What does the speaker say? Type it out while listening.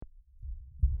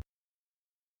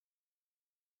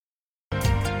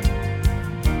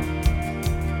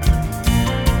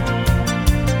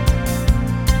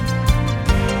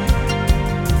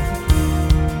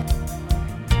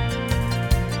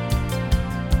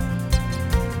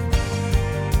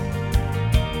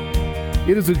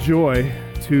It is a joy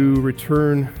to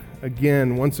return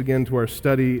once again to our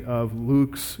study of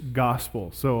Luke's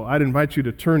Gospel. So I'd invite you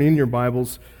to turn in your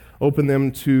Bibles, open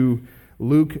them to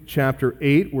Luke chapter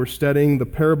 8. We're studying the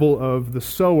parable of the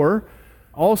sower,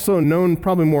 also known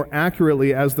probably more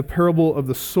accurately as the parable of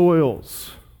the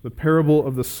soils. The parable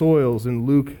of the soils in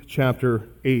Luke chapter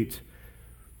 8.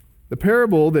 The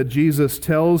parable that Jesus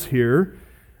tells here,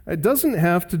 it doesn't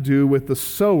have to do with the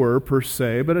sower per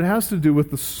se, but it has to do with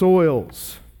the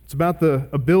soils. It's about the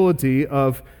ability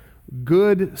of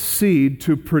good seed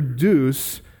to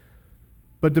produce,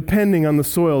 but depending on the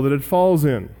soil that it falls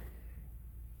in.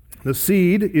 The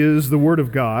seed is the Word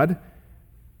of God.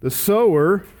 The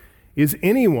sower is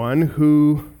anyone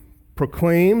who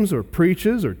proclaims or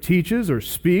preaches or teaches or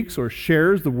speaks or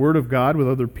shares the Word of God with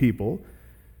other people.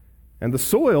 And the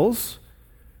soils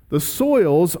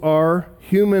are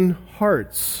human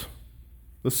hearts.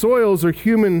 The soils are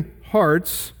human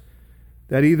hearts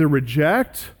that either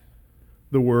reject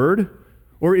the Word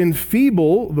or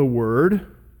enfeeble the Word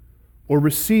or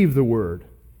receive the Word.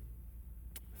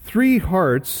 Three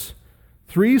hearts,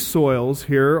 three soils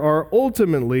here are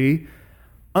ultimately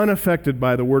unaffected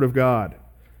by the Word of God.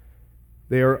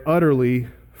 They are utterly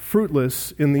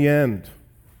fruitless in the end.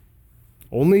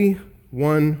 Only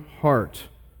one heart.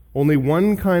 Only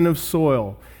one kind of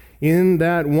soil. In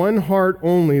that one heart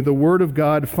only, the Word of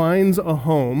God finds a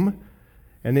home,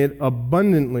 and it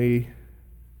abundantly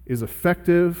is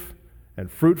effective and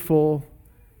fruitful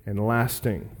and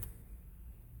lasting.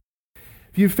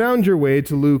 If you've found your way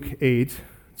to Luke 8,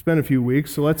 it's been a few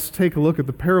weeks, so let's take a look at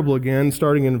the parable again,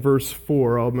 starting in verse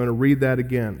 4. I'm going to read that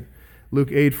again. Luke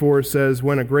 8:4 says,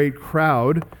 "When a great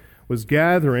crowd was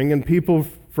gathering, and people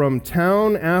from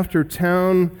town after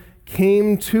town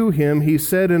came to him, he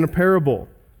said in a parable,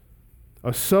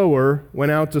 'A sower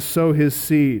went out to sow his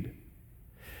seed.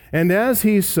 And as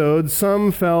he sowed,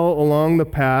 some fell along the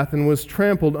path and was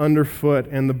trampled underfoot,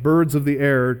 and the birds of the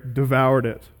air devoured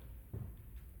it.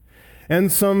 And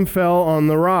some fell on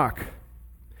the rock.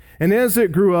 And as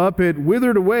it grew up, it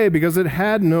withered away because it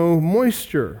had no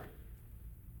moisture.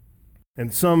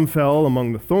 And some fell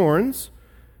among the thorns,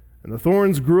 and the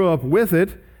thorns grew up with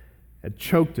it and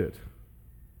choked it.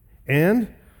 And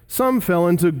some fell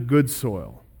into good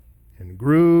soil, and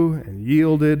grew and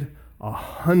yielded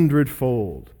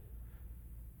 100-fold.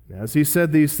 As he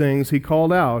said these things, he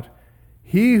called out,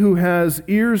 'He who has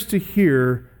ears to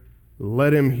hear,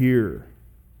 let him hear.'"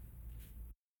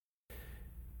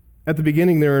 At the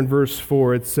beginning there in verse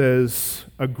 4, it says,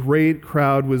 a great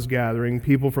crowd was gathering.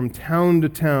 People from town to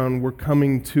town were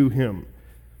coming to him.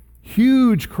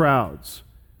 Huge crowds,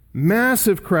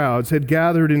 massive crowds had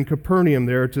gathered in Capernaum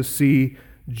there to see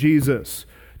Jesus,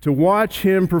 to watch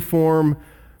him perform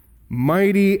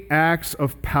mighty acts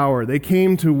of power. They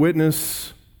came to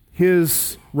witness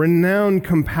his renowned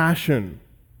compassion.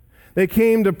 They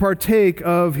came to partake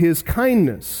of his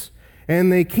kindness,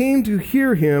 and they came to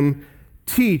hear him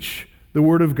teach the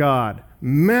Word of God.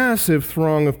 Massive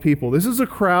throng of people. This is a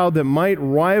crowd that might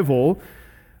rival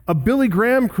a Billy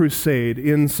Graham crusade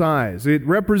in size. It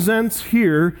represents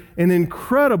here an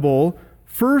incredible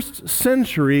first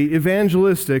century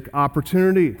evangelistic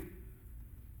opportunity.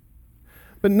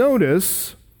 But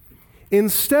notice,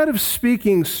 instead of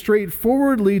speaking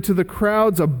straightforwardly to the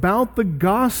crowds about the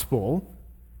gospel,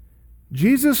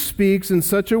 Jesus speaks in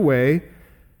such a way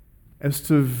as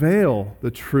to veil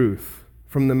the truth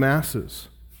from the masses.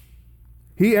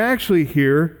 He actually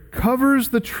here covers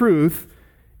the truth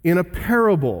in a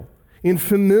parable, in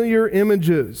familiar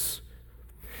images.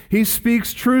 He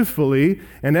speaks truthfully,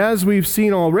 and as we've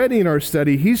seen already in our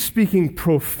study, he's speaking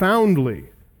profoundly.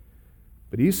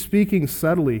 But he's speaking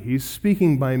subtly. He's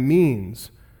speaking by means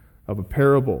of a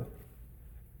parable.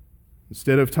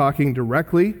 Instead of talking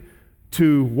directly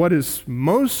to what is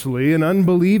mostly an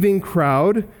unbelieving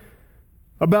crowd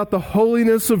about the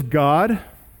holiness of God,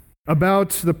 about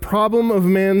the problem of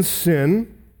man's sin,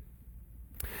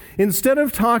 instead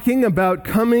of talking about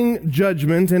coming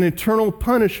judgment and eternal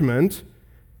punishment,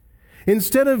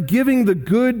 instead of giving the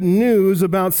good news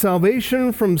about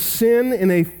salvation from sin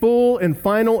in a full and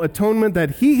final atonement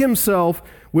that he himself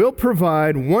will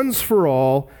provide once for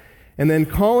all, and then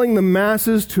calling the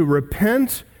masses to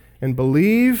repent and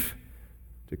believe,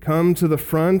 to come to the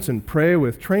front and pray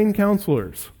with trained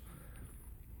counselors,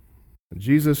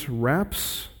 Jesus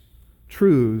wraps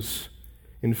truths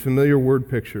in familiar word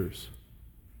pictures.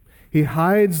 He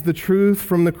hides the truth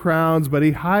from the crowds, but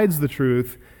he hides the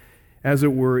truth, as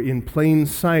it were, in plain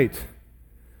sight,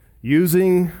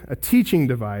 using a teaching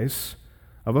device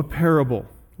of a parable.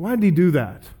 Why did he do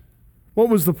that? What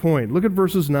was the point? Look at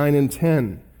verses 9 and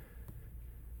 10.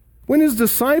 When his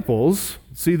disciples,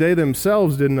 they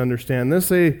themselves didn't understand this,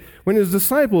 when his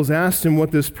disciples asked him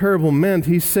what this parable meant,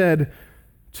 he said,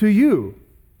 "To you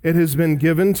it has been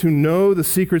given to know the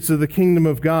secrets of the kingdom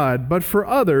of God, but for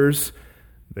others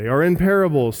they are in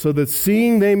parables, so that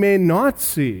seeing they may not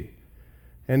see,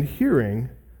 and hearing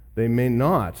they may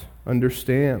not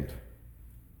understand."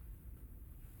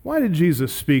 Why did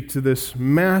Jesus speak to this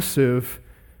massive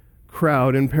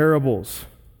crowd in parables?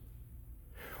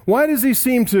 Why does he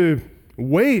seem to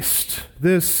waste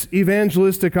this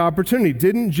evangelistic opportunity?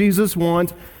 Didn't Jesus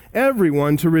want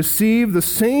everyone to receive the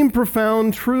same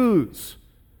profound truths?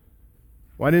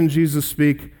 Why didn't Jesus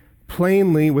speak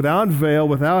plainly, without veil,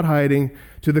 without hiding,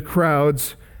 to the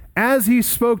crowds as he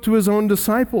spoke to his own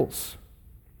disciples?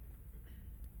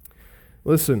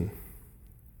 Listen,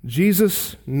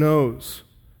 Jesus knows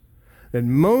that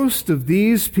most of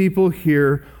these people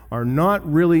here are not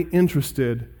really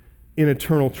interested in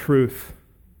eternal truth.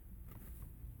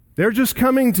 They're just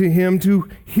coming to him to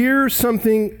hear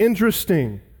something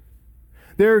interesting.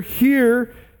 They're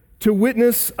here to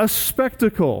witness a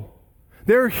spectacle.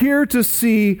 They're here to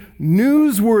see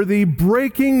newsworthy,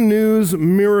 breaking news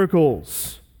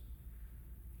miracles.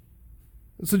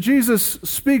 So Jesus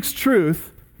speaks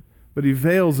truth, but he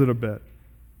veils it a bit.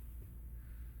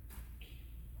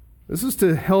 This is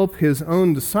to help his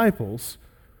own disciples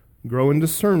grow in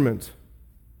discernment.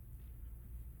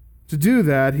 To do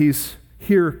that, he's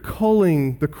here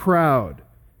culling the crowd,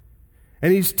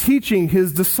 and he's teaching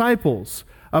his disciples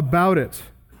about it.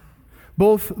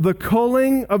 Both the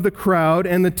culling of the crowd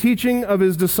and the teaching of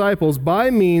his disciples by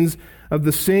means of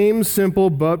the same simple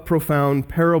but profound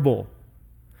parable.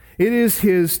 It is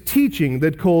his teaching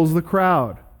that culls the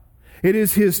crowd. It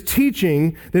is his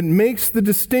teaching that makes the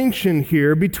distinction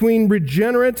here between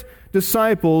regenerate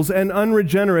disciples and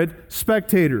unregenerate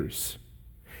spectators.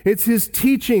 It's his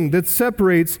teaching that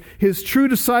separates his true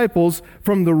disciples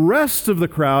from the rest of the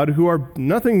crowd, who are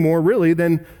nothing more really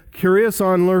than curious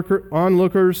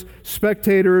onlookers,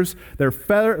 spectators, they're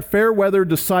fair-weather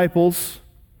disciples.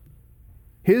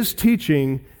 His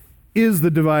teaching is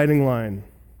the dividing line.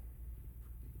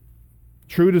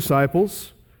 True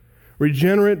disciples,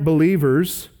 regenerate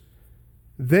believers,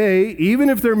 they, even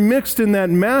if they're mixed in that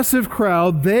massive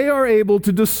crowd, they are able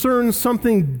to discern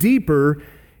something deeper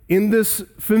in this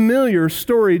familiar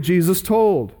story Jesus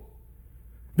told.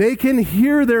 They can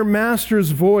hear their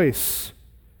master's voice,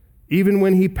 even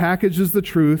when he packages the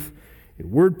truth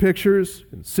in word pictures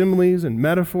and similes and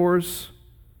metaphors.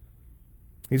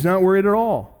 He's not worried at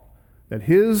all that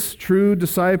his true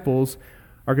disciples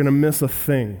are going to miss a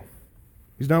thing.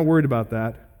 He's not worried about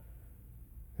that.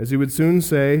 As he would soon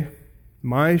say,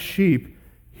 "My sheep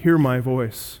hear my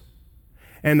voice,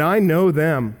 and I know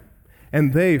them,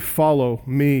 and they follow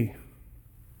me."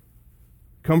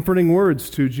 Comforting words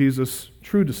to Jesus'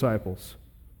 true disciples.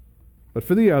 But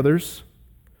for the others,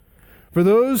 for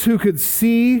those who could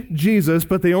see Jesus,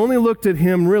 but they only looked at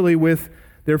him really with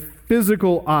their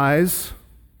physical eyes,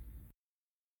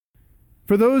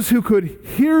 for those who could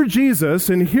hear Jesus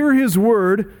and hear his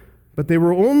word, but they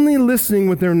were only listening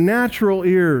with their natural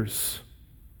ears,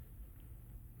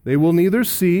 they will neither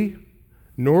see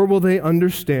nor will they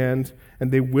understand,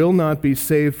 and they will not be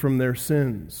saved from their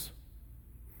sins.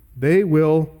 They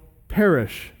will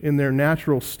perish in their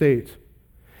natural state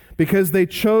because they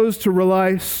chose to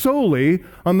rely solely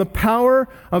on the power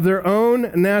of their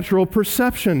own natural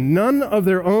perception. None of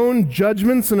their own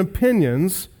judgments and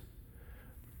opinions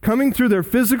coming through their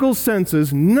physical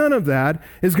senses, none of that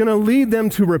is going to lead them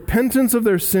to repentance of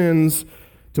their sins,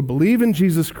 to believe in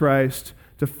Jesus Christ,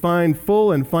 to find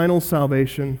full and final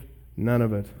salvation. None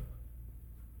of it.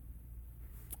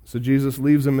 So Jesus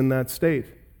leaves them in that state.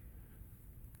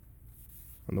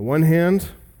 On the one hand,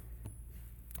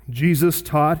 Jesus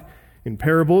taught in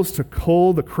parables to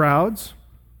cull the crowds.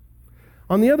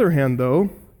 On the other hand,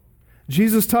 though,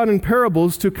 Jesus taught in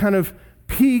parables to kind of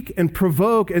pique and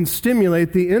provoke and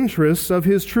stimulate the interests of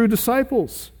his true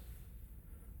disciples.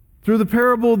 Through the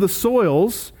parable of the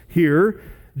soils here,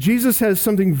 Jesus has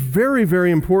something very,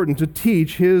 very important to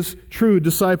teach his true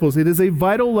disciples. It is a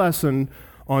vital lesson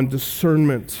on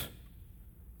discernment.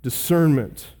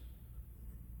 Discernment.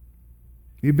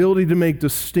 The ability to make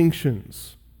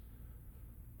distinctions.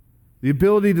 The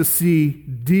ability to see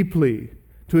deeply,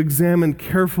 to examine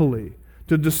carefully,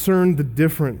 to discern the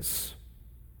difference.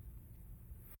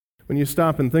 When you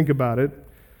stop and think about it,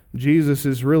 Jesus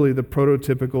is really the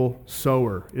prototypical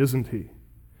sower, isn't he?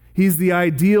 He's the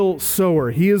ideal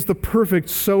sower. He is the perfect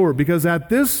sower because at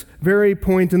this very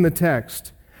point in the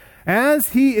text, as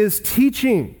he is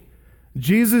teaching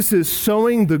Jesus is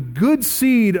sowing the good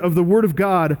seed of the Word of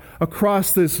God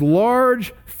across this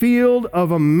large field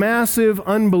of a massive,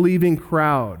 unbelieving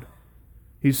crowd.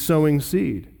 He's sowing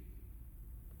seed.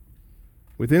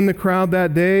 Within the crowd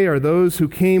that day are those who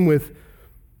came with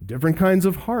different kinds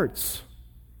of hearts.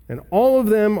 And all of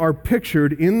them are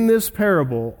pictured in this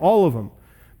parable, all of them,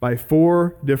 by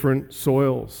 4 different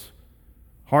soils.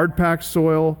 Hard-packed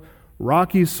soil,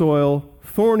 rocky soil,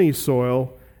 thorny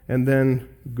soil, and then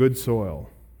good soil.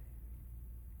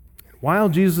 While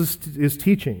Jesus is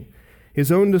teaching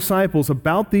his own disciples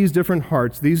about these different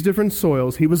hearts, these different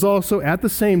soils, he was also at the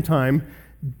same time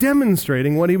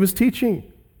demonstrating what he was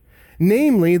teaching.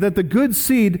 Namely, that the good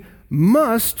seed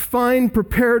must find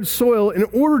prepared soil in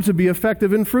order to be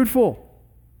effective and fruitful.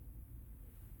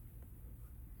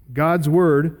 God's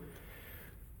word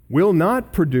will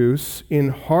not produce in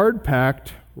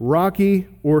hard-packed, rocky,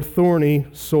 or thorny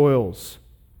soils.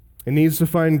 It needs to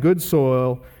find good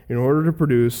soil in order to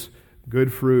produce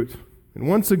good fruit. And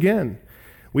once again,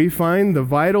 we find the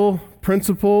vital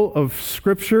principle of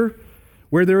Scripture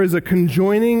where there is a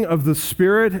conjoining of the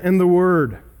Spirit and the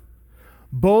Word.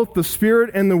 Both the Spirit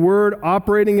and the Word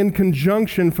operating in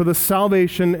conjunction for the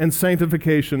salvation and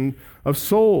sanctification of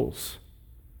souls.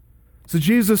 So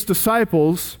Jesus'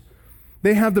 disciples,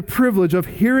 they have the privilege of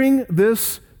hearing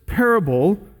this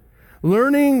parable,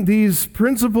 learning these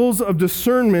principles of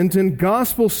discernment and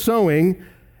gospel sowing,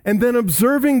 and then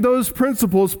observing those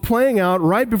principles playing out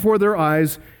right before their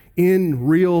eyes in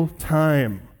real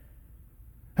time.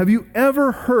 Have you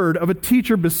ever heard of a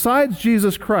teacher besides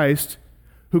Jesus Christ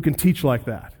who can teach like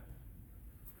that?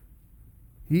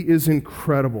 He is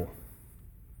incredible.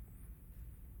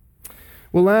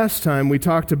 Well, last time we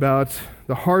talked about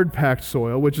the hard-packed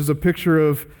soil, which is a picture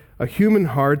of a human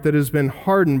heart that has been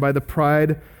hardened by the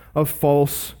pride of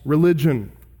false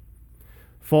religion.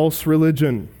 False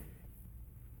religion.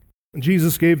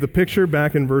 Jesus gave the picture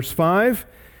back in verse 5.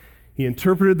 He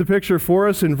interpreted the picture for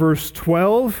us in verse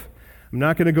 12. I'm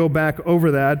not going to go back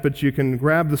over that, but you can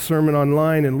grab the sermon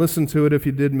online and listen to it if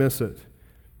you did miss it.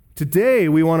 Today,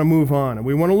 we want to move on, and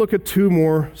we want to look at 2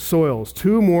 more soils,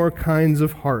 2 more kinds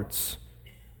of hearts.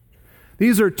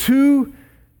 These are 2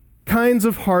 kinds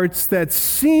of hearts that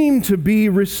seem to be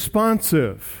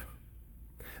responsive.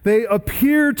 They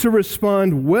appear to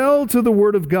respond well to the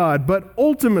Word of God, but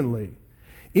ultimately,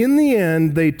 in the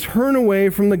end, they turn away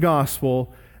from the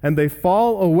gospel and they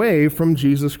fall away from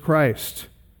Jesus Christ.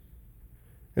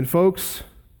 And folks,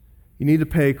 you need to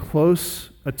pay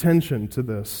close attention to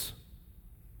this.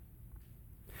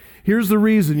 Here's the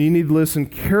reason you need to listen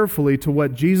carefully to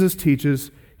what Jesus teaches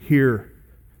here.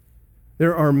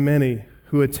 There are many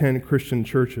who attend Christian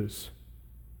churches.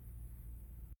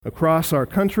 Across our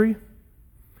country,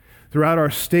 throughout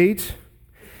our state,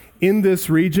 in this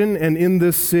region, and in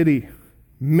this city,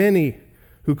 many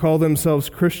who call themselves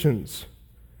Christians,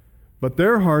 but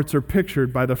their hearts are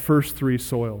pictured by the first 3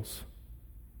 soils.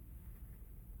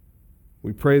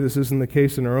 We pray this isn't the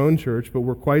case in our own church, but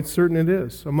we're quite certain it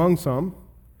is among some.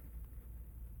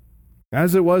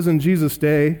 As it was in Jesus'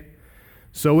 day,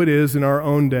 so it is in our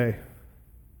own day.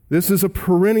 This is a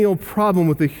perennial problem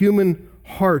with the human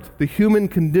heart, the human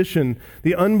condition,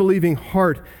 the unbelieving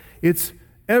heart. It's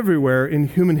everywhere in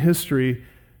human history,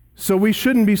 so we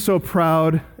shouldn't be so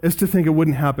proud as to think it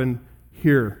wouldn't happen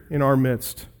here in our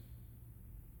midst.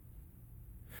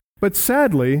 But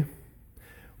sadly,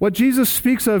 what Jesus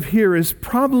speaks of here is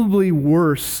probably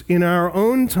worse in our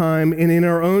own time and in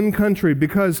our own country,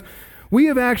 because we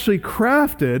have actually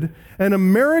crafted an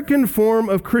American form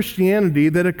of Christianity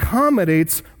that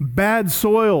accommodates bad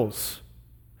soils,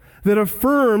 that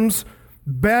affirms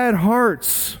bad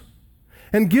hearts,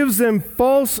 and gives them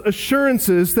false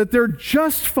assurances that they're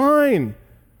just fine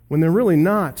when they're really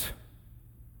not.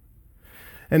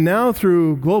 And now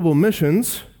through global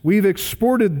missions, we've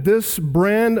exported this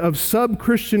brand of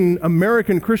sub-Christian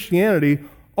American Christianity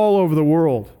all over the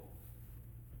world.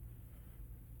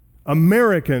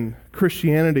 American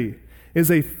Christianity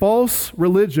is a false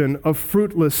religion of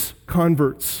fruitless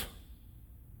converts.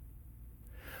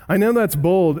 I know that's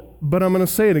bold, but I'm going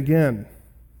to say it again.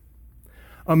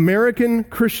 American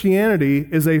Christianity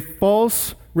is a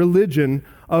false religion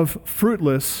of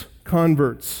fruitless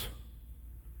converts.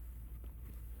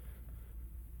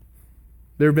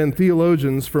 There have been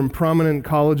theologians from prominent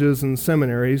colleges and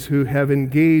seminaries who have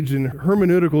engaged in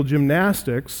hermeneutical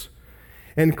gymnastics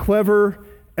and clever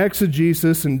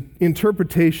exegesis and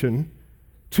interpretation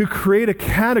to create a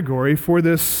category for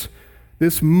this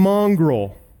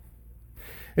mongrel.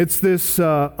 It's this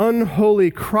unholy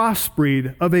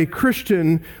crossbreed of a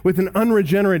Christian with an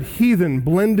unregenerate heathen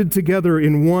blended together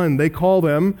in one. They call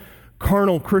them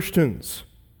carnal Christians,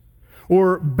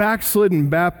 or backslidden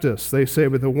Baptists, they say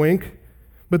with a wink,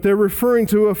 but they're referring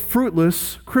to a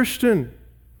fruitless Christian.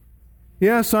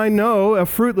 Yes, I know a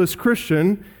fruitless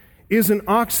Christian is an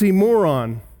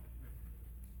oxymoron,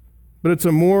 but it's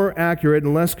a more accurate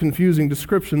and less confusing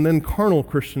description than carnal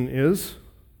Christian is.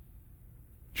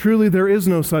 Truly, there is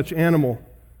no such animal.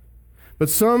 But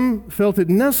some felt it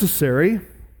necessary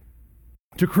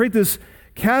to create this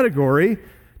category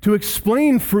to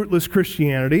explain fruitless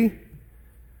Christianity,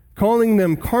 calling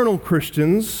them carnal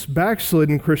Christians,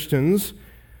 backslidden Christians,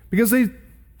 because they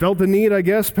felt the need, I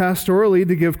guess, pastorally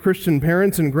to give Christian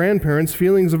parents and grandparents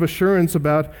feelings of assurance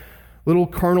about little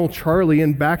carnal Charlie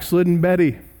and backslidden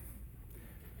Betty.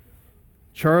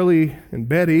 Charlie and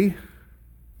Betty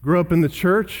grew up in the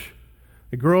church.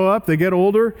 They grow up, they get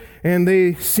older, and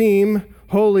they seem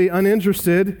wholly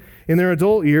uninterested in their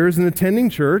adult years in attending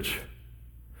church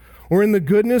or in the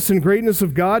goodness and greatness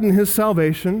of God and His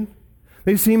salvation.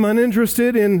 They seem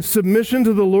uninterested in submission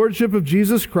to the lordship of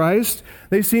Jesus Christ.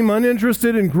 They seem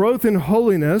uninterested in growth in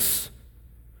holiness.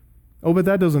 Oh, but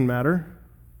that doesn't matter.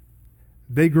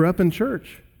 They grew up in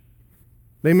church.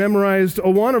 They memorized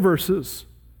Awana verses.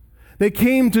 They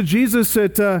came to Jesus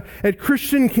at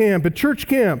Christian camp, at church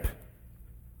camp.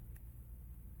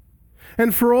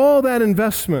 And for all that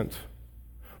investment,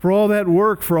 for all that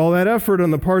work, for all that effort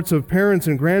on the parts of parents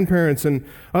and grandparents and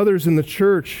others in the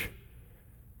church,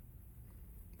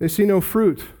 they see no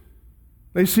fruit.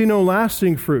 They see no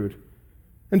lasting fruit.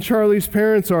 And Charlie's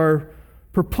parents are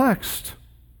perplexed.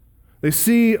 They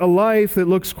see a life that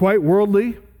looks quite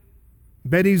worldly.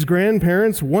 Betty's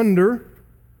grandparents wonder,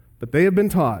 but they have been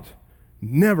taught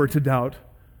never to doubt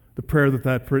the prayer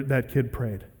that kid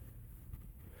prayed.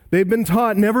 They've been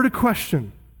taught never to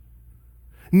question,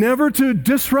 never to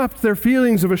disrupt their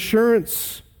feelings of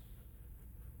assurance.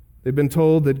 They've been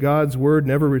told that God's word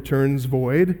never returns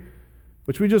void,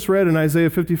 which we just read in Isaiah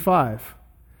 55.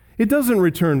 It doesn't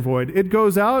return void. It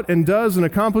goes out and does and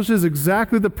accomplishes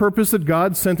exactly the purpose that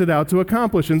God sent it out to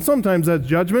accomplish. And sometimes that's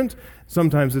judgment,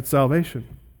 sometimes it's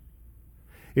salvation.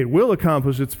 It will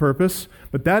accomplish its purpose,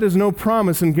 but that is no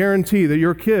promise and guarantee that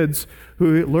your kids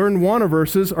who learn Wana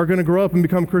verses are going to grow up and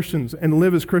become Christians and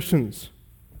live as Christians.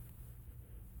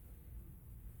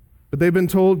 But they've been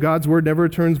told God's word never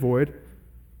returns void.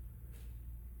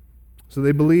 So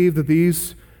they believe that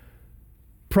these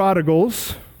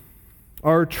prodigals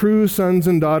are true sons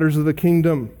and daughters of the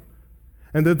kingdom,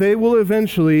 and that they will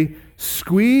eventually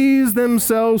squeeze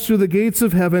themselves through the gates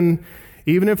of heaven,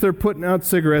 even if they're putting out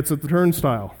cigarettes at the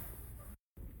turnstile.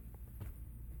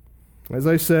 As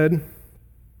I said,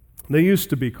 they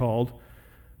used to be called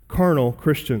carnal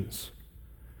Christians.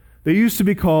 They used to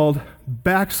be called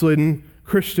backslidden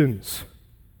Christians.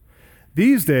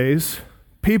 These days,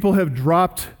 people have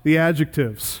dropped the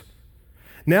adjectives.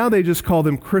 Now they just call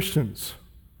them Christians.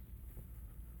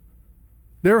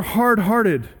 They're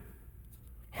hard-hearted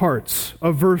hearts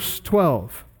of verse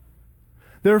 12.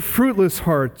 They're fruitless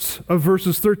hearts of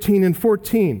verses 13 and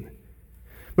 14.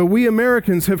 But we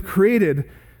Americans have created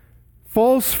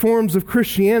false forms of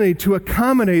Christianity to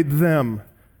accommodate them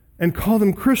and call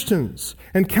them Christians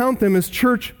and count them as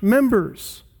church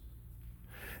members.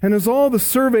 And as all the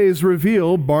surveys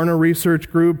reveal, Barna Research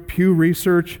Group, Pew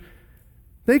Research,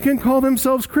 they can call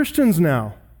themselves Christians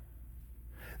now.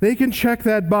 They can check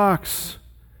that box,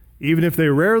 even if they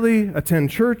rarely attend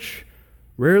church,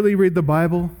 rarely read the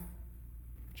Bible.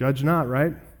 Judge not,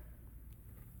 right?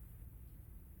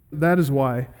 That is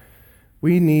why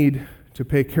we need to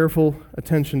pay careful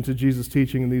attention to Jesus'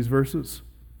 teaching in these verses.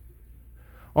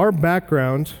 Our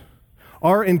background,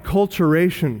 our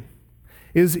enculturation,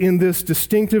 is in this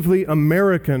distinctively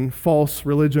American false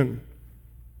religion.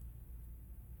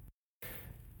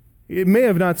 It may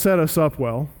have not set us up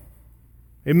well.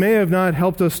 It may have not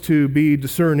helped us to be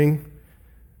discerning,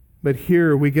 but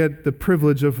here we get the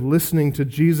privilege of listening to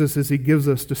Jesus as He gives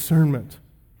us discernment,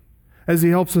 as He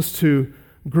helps us to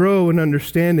grow in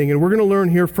understanding. And we're going to learn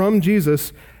here from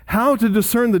Jesus how to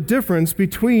discern the difference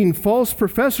between false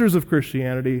professors of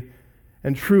Christianity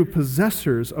and true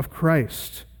possessors of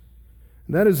Christ.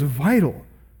 And that is vital.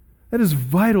 That is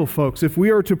vital, folks, if we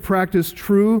are to practice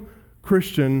true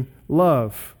Christian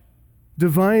love,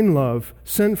 divine love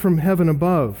sent from heaven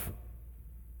above.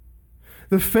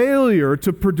 The failure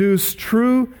to produce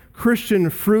true Christian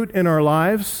fruit in our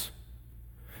lives,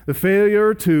 the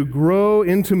failure to grow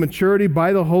into maturity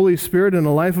by the Holy Spirit in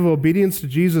a life of obedience to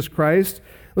Jesus Christ,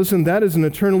 listen, that is an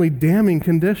eternally damning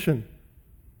condition.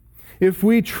 If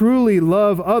we truly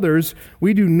love others,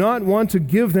 we do not want to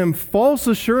give them false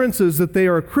assurances that they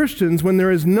are Christians when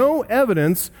there is no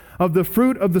evidence of the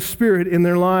fruit of the Spirit in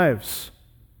their lives.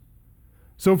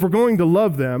 So if we're going to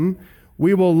love them,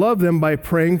 we will love them by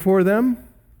praying for them,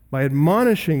 by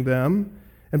admonishing them,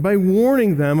 and by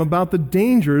warning them about the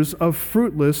dangers of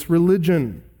fruitless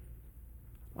religion.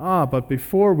 But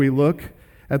before we look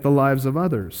at the lives of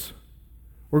others,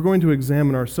 we're going to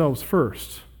examine ourselves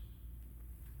first.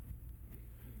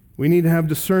 We need to have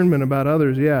discernment about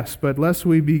others, yes, but lest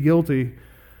we be guilty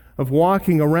of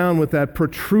walking around with that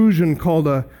protrusion called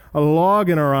a log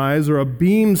in our eyes or a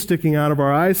beam sticking out of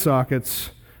our eye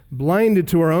sockets, blinded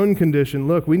to our own condition.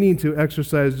 Look, we need to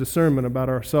exercise discernment about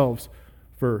ourselves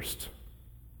first.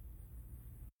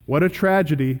 What a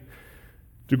tragedy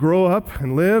to grow up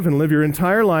and live your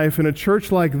entire life in a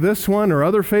church like this one or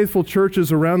other faithful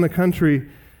churches around the country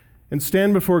and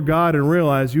stand before God and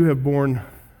realize you have borne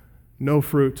no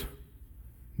fruit,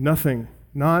 nothing,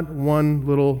 not one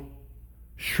little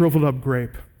shriveled up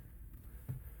grape.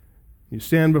 You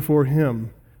stand before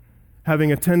Him,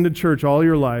 having attended church all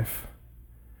your life,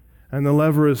 and the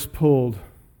lever is pulled,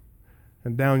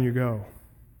 and down you go.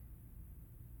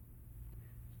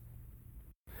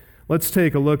 Let's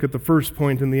take a look at the first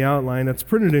point in the outline that's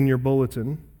printed in your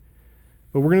bulletin.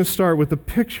 But we're going to start with the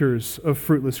pictures of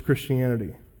fruitless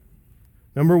Christianity.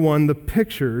 Number one, the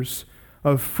pictures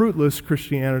of fruitless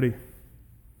Christianity.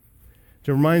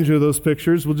 To remind you of those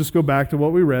pictures, we'll just go back to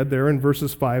what we read there in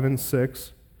verses 5 and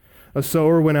 6. A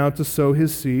sower went out to sow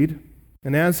his seed,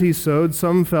 and as he sowed,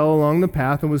 some fell along the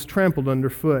path and was trampled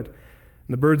underfoot, and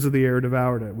the birds of the air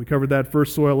devoured it. We covered that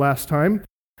first soil last time.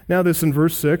 Now this in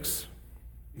verse 6.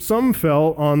 Some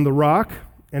fell on the rock,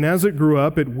 and as it grew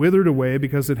up, it withered away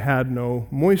because it had no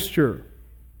moisture.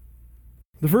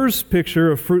 The first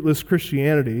picture of fruitless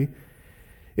Christianity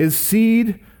is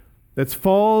seed that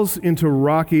falls into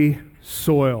rocky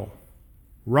soil.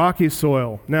 Rocky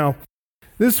soil. Now,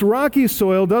 this rocky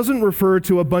soil doesn't refer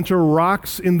to a bunch of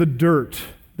rocks in the dirt.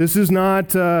 This is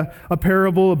not a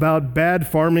parable about bad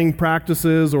farming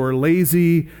practices or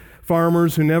lazy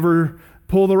farmers who never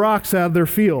pull the rocks out of their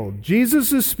field.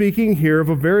 Jesus is speaking here of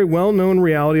a very well-known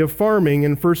reality of farming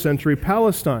in first century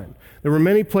Palestine. There were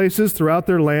many places throughout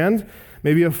their land,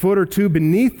 maybe a foot or two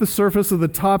beneath the surface of the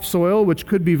topsoil, which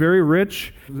could be very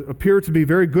rich, appear to be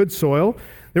very good soil.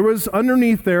 There was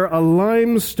underneath there a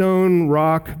limestone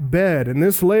rock bed, and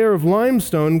this layer of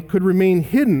limestone could remain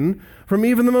hidden from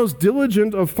even the most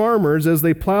diligent of farmers as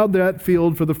they plowed that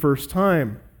field for the first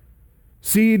time.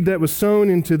 Seed that was sown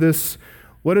into this,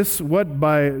 what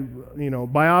by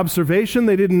observation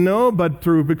they didn't know, but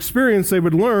through experience they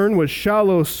would learn was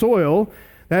shallow soil.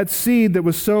 That seed that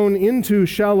was sown into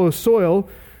shallow soil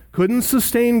couldn't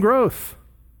sustain growth.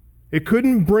 It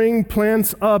couldn't bring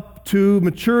plants up to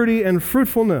maturity and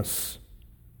fruitfulness.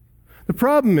 The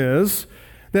problem is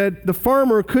that the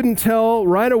farmer couldn't tell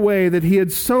right away that he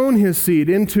had sown his seed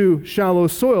into shallow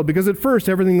soil because at first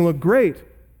everything looked great.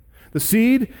 The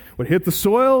seed would hit the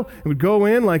soil, it would go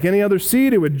in like any other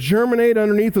seed, it would germinate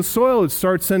underneath the soil, it would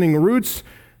start sending roots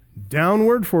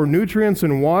downward for nutrients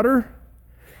and water,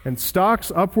 and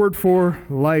stalks upward for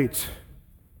light,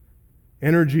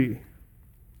 energy.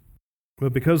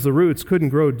 But because the roots couldn't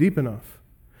grow deep enough,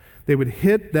 they would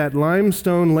hit that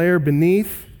limestone layer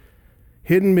beneath,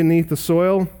 hidden beneath the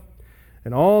soil,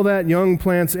 and all that young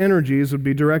plant's energies would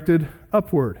be directed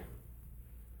upward.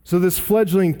 So this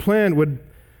fledgling plant would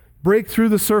break through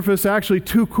the surface actually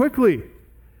too quickly.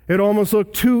 It almost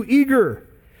looked too eager.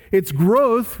 Its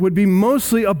growth would be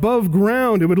mostly above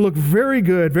ground. It would look very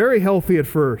good, very healthy at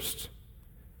first.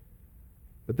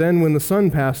 But then when the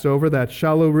sun passed over that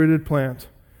shallow-rooted plant,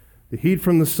 the heat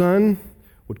from the sun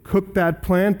would cook that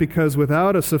plant because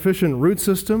without a sufficient root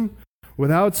system,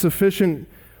 without sufficient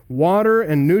water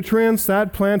and nutrients,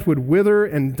 that plant would wither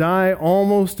and die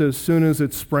almost as soon as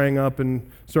it sprang up and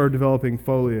started developing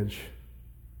foliage.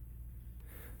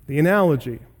 The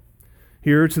analogy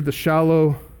here to the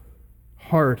shallow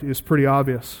heart is pretty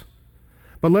obvious.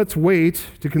 But let's wait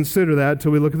to consider that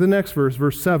till we look at the next verse,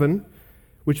 verse 7,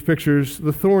 which pictures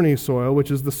the thorny soil,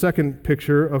 which is the second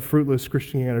picture of fruitless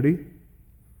Christianity.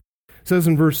 It says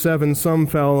in verse 7, some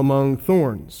fell among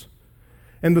thorns,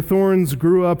 and the thorns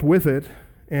grew up with it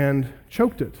and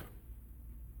choked it.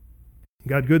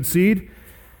 Got good seed,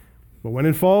 but when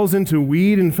it falls into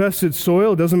weed-infested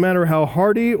soil, it doesn't matter how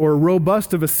hardy or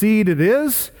robust of a seed it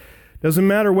is, doesn't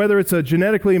matter whether it's a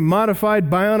genetically modified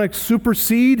bionic super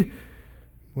seed,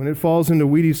 when it falls into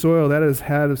weedy soil, that has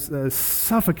had a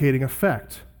suffocating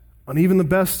effect on even the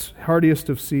best, hardiest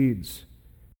of seeds.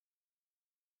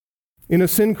 In a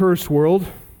sin-cursed world,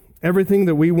 everything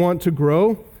that we want to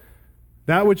grow,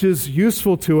 that which is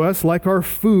useful to us, like our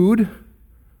food,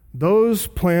 those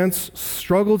plants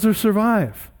struggle to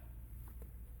survive.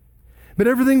 But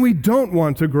everything we don't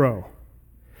want to grow,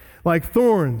 like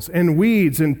thorns and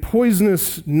weeds and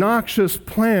poisonous, noxious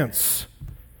plants.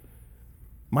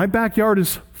 My backyard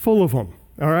is full of them,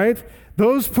 all right?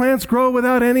 Those plants grow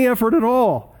without any effort at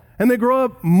all. And they grow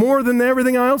up more than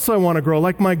everything else I want to grow,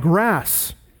 like my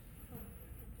grass.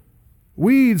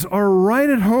 Weeds are right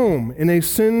at home in a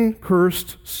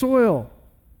sin-cursed soil.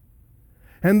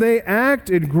 And they act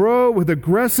and grow with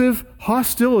aggressive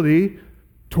hostility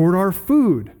toward our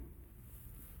food.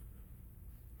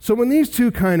 So when these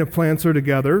two kind of plants are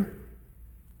together,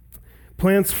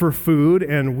 plants for food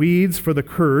and weeds for the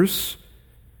curse,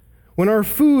 when our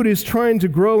food is trying to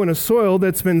grow in a soil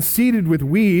that's been seeded with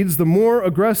weeds, the more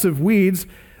aggressive weeds,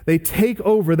 they take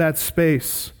over that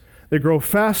space. They grow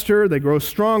faster, they grow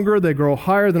stronger, they grow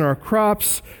higher than our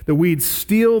crops. The weeds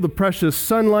steal the precious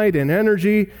sunlight and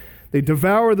energy. They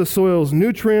devour the soil's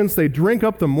nutrients. They drink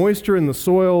up the moisture in the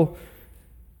soil.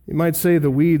 You might say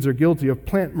the weeds are guilty of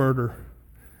plant murder.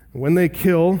 When they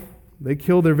kill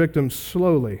their victims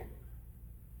slowly.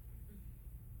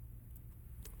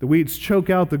 The weeds choke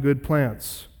out the good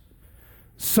plants,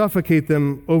 suffocate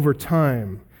them over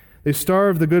time. They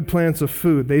starve the good plants of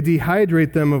food. They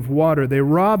dehydrate them of water. They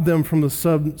rob them from the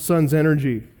sun's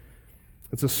energy.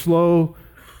 It's a slow,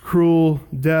 cruel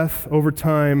death over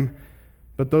time,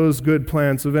 but those good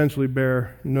plants eventually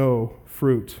bear no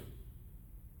fruit.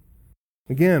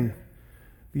 Again,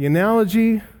 the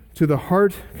analogy to the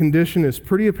heart condition is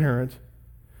pretty apparent.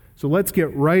 So let's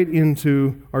get right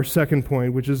into our second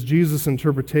point, which is Jesus'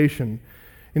 interpretation.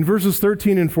 In verses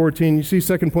 13 and 14, you see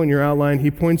second point in your outline,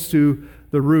 he points to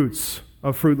the roots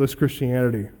of fruitless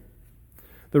Christianity.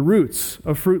 The roots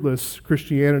of fruitless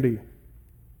Christianity.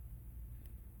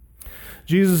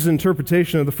 Jesus'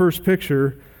 interpretation of the first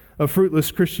picture of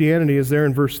fruitless Christianity is there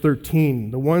in verse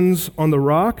 13. The ones on the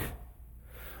rock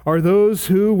are those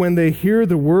who, when they hear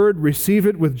the word, receive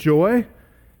it with joy,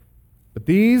 but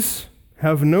these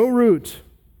have no root.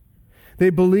 They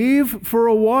believe for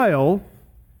a while,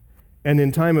 and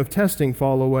in time of testing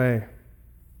fall away.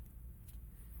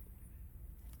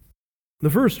 The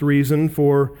first reason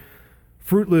for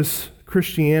fruitless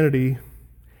Christianity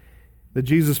that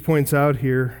Jesus points out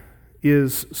here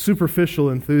is superficial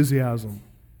enthusiasm.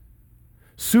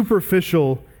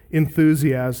 Superficial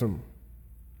enthusiasm.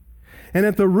 And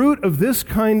at the root of this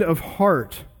kind of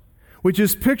heart, which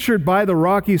is pictured by the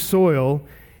rocky soil,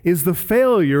 is the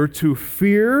failure to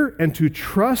fear and to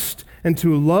trust and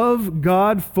to love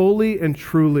God fully and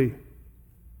truly.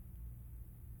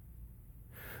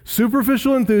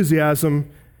 Superficial enthusiasm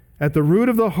at the root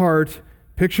of the heart,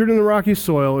 pictured in the rocky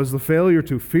soil, is the failure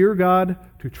to fear God,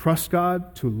 to trust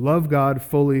God, to love God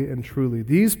fully and truly.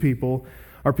 These people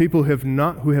are people who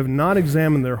have not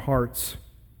examined their hearts.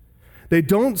 They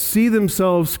don't see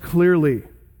themselves clearly.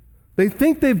 They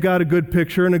think they've got a good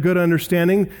picture and a good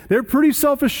understanding. They're pretty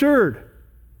self-assured.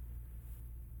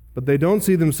 But they don't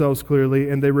see themselves clearly,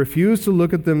 and they refuse to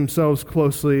look at themselves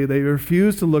closely. They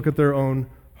refuse to look at their own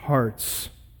hearts.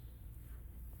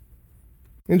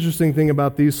 Interesting thing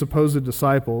about these supposed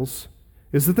disciples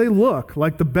is that they look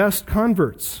like the best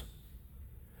converts.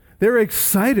 They're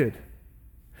excited.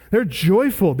 They're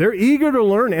joyful. They're eager to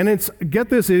learn. And get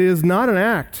this, it is not an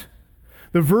act.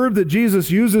 The verb that Jesus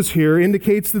uses here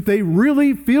indicates that they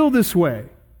really feel this way.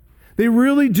 They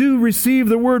really do receive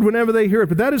the word whenever they hear it.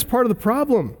 But that is part of the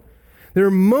problem. Their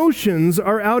emotions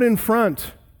are out in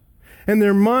front, and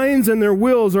their minds and their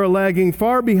wills are lagging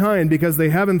far behind because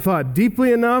they haven't thought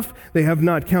deeply enough. They have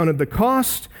not counted the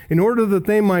cost in order that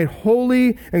they might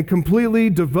wholly and completely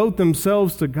devote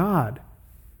themselves to God.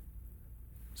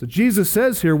 So Jesus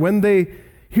says here, when they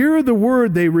hear the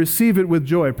word, they receive it with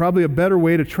joy. Probably a better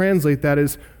way to translate that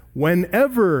is,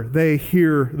 whenever they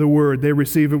hear the word, they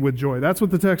receive it with joy. That's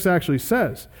what the text actually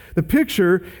says. The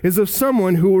picture is of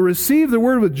someone who will receive the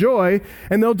word with joy,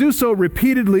 and they'll do so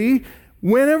repeatedly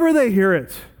whenever they hear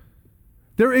it.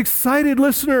 They're excited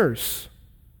listeners.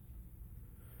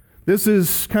 This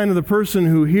is kind of the person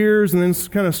who hears and then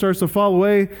kind of starts to fall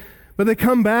away. But they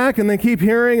come back and they keep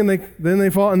hearing and then they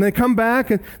fall and they come back.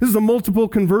 And this is a multiple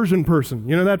conversion person.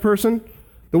 You know that person?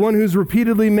 The one who's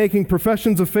repeatedly making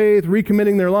professions of faith,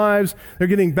 recommitting their lives. They're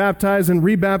getting baptized and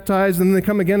rebaptized, and then they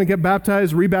come again and get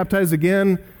baptized, rebaptized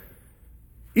again.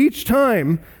 Each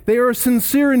time they are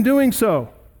sincere in doing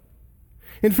so.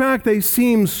 In fact, they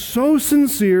seem so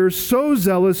sincere, so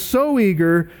zealous, so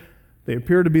eager, they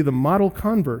appear to be the model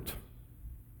convert.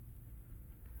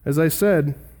 As I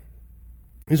said,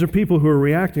 these are people who are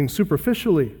reacting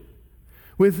superficially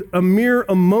with a mere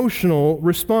emotional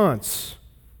response.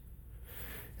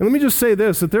 And let me just say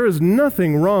this, that there is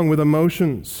nothing wrong with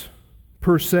emotions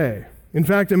per se. In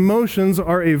fact, emotions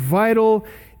are a vital,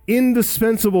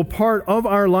 indispensable part of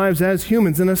our lives as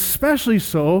humans, and especially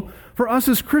so for us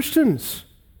as Christians.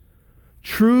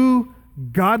 True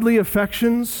godly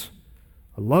affections,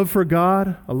 a love for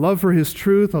God, a love for His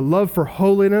truth, a love for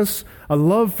holiness, a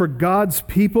love for God's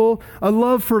people, a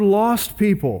love for lost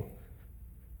people.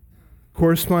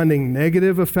 Corresponding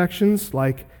negative affections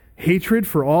like hatred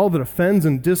for all that offends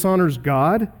and dishonors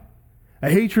God, a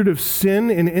hatred of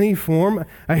sin in any form,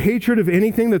 a hatred of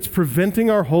anything that's preventing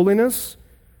our holiness.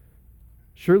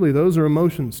 Surely those are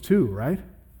emotions too, right?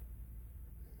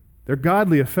 They're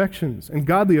godly affections, and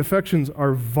godly affections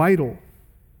are vital.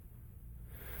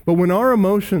 But when our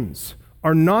emotions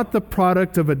are not the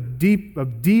product of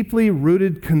deeply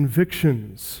rooted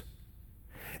convictions,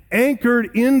 anchored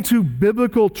into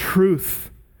biblical truth,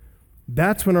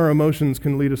 that's when our emotions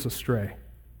can lead us astray.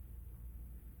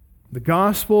 The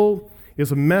gospel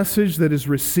is a message that is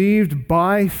received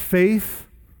by faith,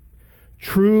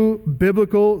 true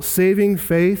biblical saving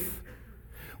faith,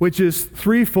 which is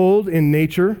threefold in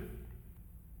nature.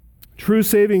 True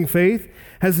saving faith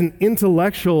has an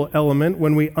intellectual element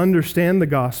when we understand the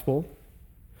gospel.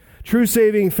 True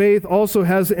saving faith also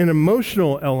has an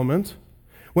emotional element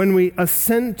when we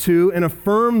assent to and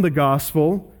affirm the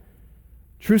gospel.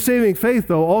 True saving faith,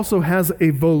 though, also has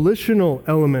a volitional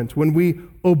element when we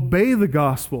obey the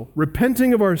gospel,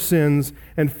 repenting of our sins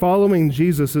and following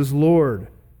Jesus as Lord.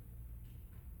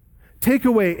 Take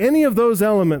away any of those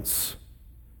elements,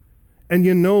 and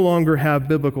you no longer have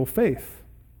biblical faith.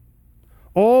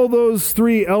 All those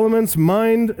three elements,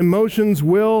 mind, emotions,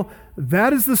 will,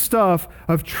 that is the stuff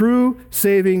of true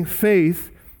saving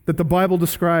faith that the Bible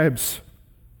describes.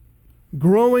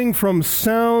 Growing from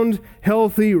sound,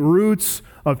 healthy roots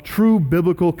of true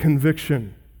biblical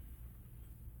conviction.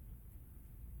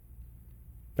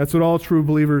 That's what all true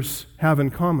believers have in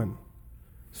common.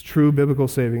 It's true biblical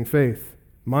saving faith.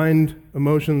 Mind,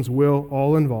 emotions, will,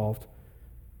 all involved.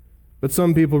 But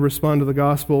some people respond to the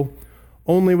gospel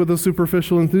only with a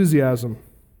superficial enthusiasm.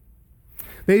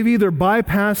 They've either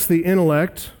bypassed the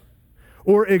intellect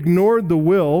or ignored the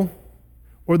will,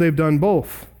 or they've done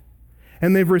both.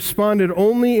 And they've responded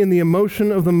only in the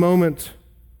emotion of the moment.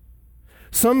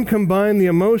 Some combine the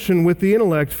emotion with the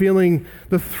intellect, feeling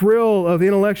the thrill of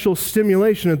intellectual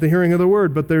stimulation at the hearing of the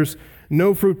word, but there's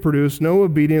no fruit produced, no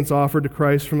obedience offered to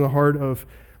Christ from the heart of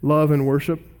love and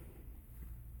worship.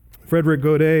 Frederick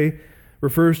Godet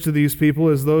refers to these people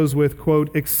as those with,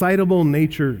 quote, excitable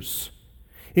natures,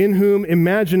 in whom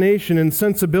imagination and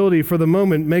sensibility for the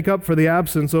moment make up for the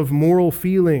absence of moral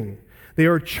feeling. They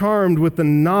are charmed with the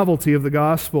novelty of the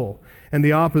gospel and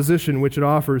the opposition which it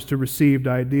offers to received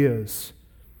ideas.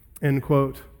 End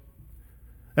quote.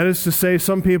 That is to say,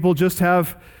 some people just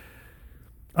have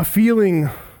a feeling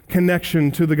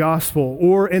connection to the gospel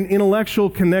or an intellectual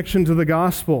connection to the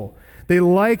gospel. They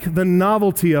like the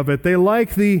novelty of it. They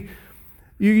like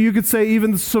you could say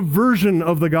even the subversion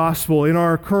of the gospel in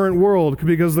our current world,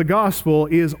 because the gospel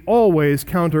is always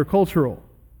countercultural.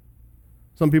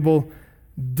 Some people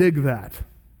dig that.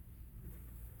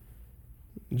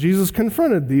 Jesus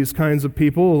confronted these kinds of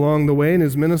people along the way in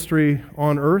his ministry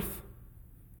on earth.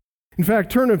 In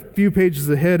fact, turn a few pages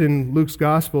ahead in Luke's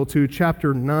gospel to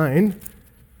chapter 9.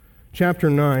 Chapter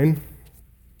 9,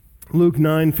 Luke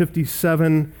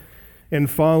 9:57 and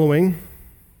following.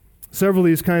 Several of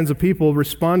these kinds of people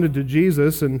responded to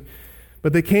Jesus,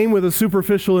 but they came with a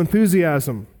superficial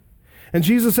enthusiasm. And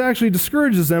Jesus actually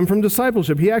discourages them from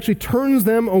discipleship. He actually turns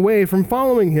them away from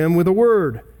following him with a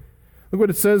word. Look what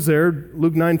it says there,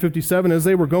 Luke 9:57. As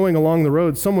they were going along the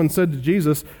road, someone said to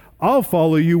Jesus, "I'll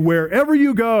follow you wherever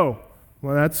you go."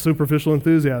 Well, that's superficial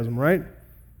enthusiasm, right?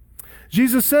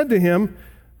 Jesus said to him,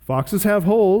 "Foxes have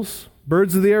holes,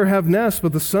 birds of the air have nests,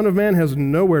 but the Son of Man has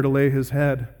nowhere to lay his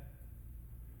head."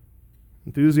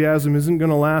 Enthusiasm isn't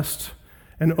going to last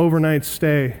an overnight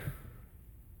stay.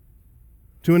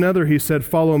 To another he said,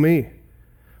 "Follow me."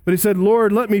 But he said,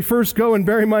 "Lord, let me first go and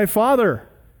bury my father."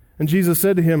 And Jesus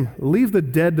said to him, "Leave the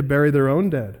dead to bury their own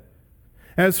dead.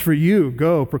 As for you,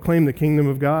 go, proclaim the kingdom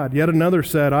of God." Yet another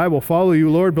said, "I will follow you,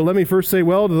 Lord, but let me first say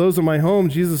well to those of my home."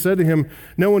 Jesus said to him,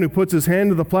 "No one who puts his hand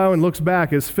to the plow and looks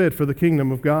back is fit for the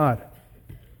kingdom of God."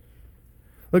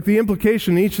 Look, the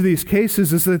implication in each of these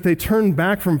cases is that they turn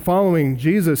back from following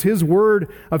Jesus. His word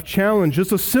of challenge,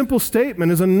 just a simple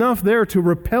statement, is enough there to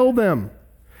repel them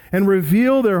and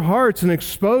reveal their hearts and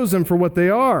expose them for what they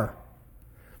are.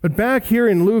 But back here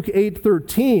in Luke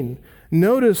 8:13,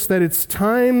 notice that it's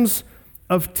times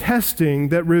of testing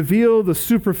that reveal the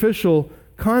superficial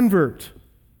convert.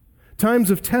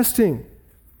 Times of testing.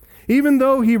 Even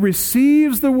though he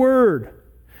receives the word,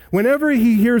 whenever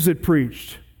he hears it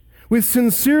preached, With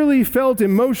sincerely felt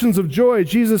emotions of joy,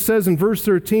 Jesus says in verse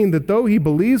 13 that though he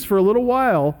believes for a little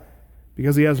while,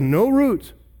 because he has no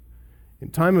root, in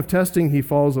time of testing he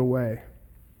falls away.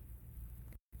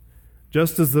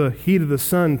 Just as the heat of the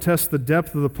sun tests the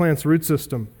depth of the plant's root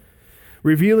system,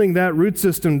 revealing that root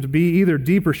system to be either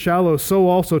deep or shallow, so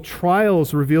also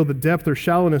trials reveal the depth or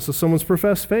shallowness of someone's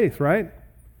professed faith, right?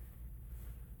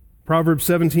 Proverbs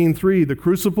 17:3, the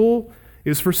crucible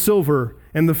is for silver,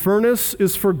 and the furnace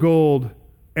is for gold,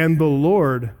 and the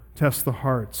Lord tests the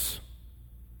hearts.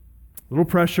 A little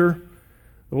pressure,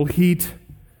 a little heat,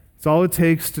 it's all it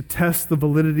takes to test the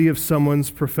validity of someone's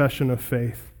profession of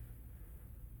faith.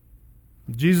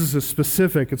 Jesus is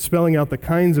specific at spelling out the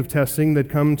kinds of testing that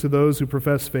come to those who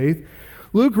profess faith.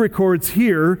 Luke records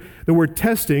here the word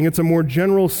testing. It's a more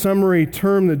general summary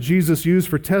term that Jesus used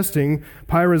for testing,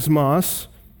 pyrasmos.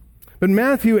 But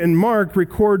Matthew and Mark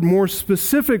record more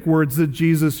specific words that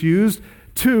Jesus used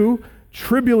to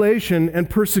tribulation and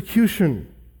persecution.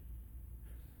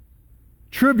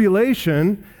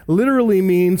 Tribulation literally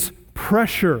means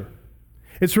pressure.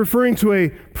 It's referring to a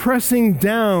pressing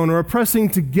down or a pressing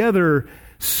together,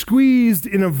 squeezed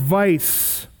in a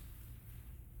vice. It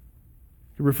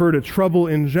can refer to trouble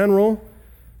in general,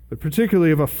 but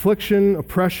particularly of affliction,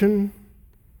 oppression.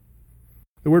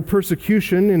 The word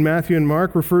persecution in Matthew and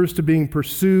Mark refers to being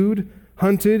pursued,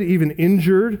 hunted, even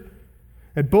injured.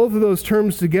 And both of those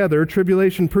terms together,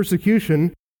 tribulation,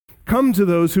 persecution, come to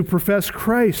those who profess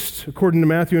Christ, according to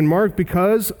Matthew and Mark,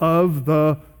 because of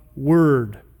the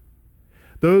Word.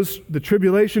 The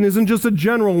tribulation isn't just a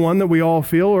general one that we all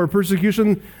feel, or a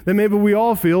persecution that maybe we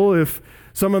all feel if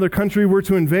some other country were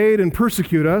to invade and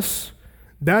persecute us.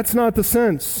 That's not the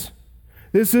sense.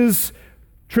 This is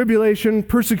tribulation,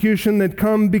 persecution that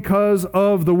come because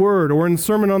of the Word. Or in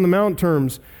Sermon on the Mount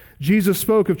terms, Jesus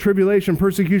spoke of tribulation,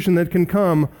 persecution that can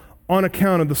come on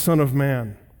account of the Son of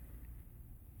Man.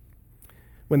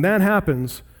 When that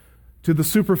happens to the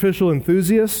superficial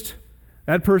enthusiast,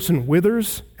 that person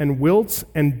withers and wilts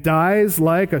and dies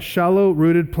like a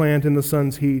shallow-rooted plant in the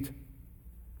sun's heat.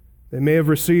 They may have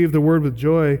received the Word with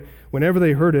joy whenever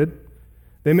they heard it.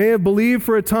 They may have believed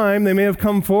for a time. They may have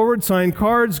come forward, signed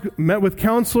cards, met with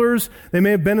counselors. They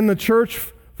may have been in the church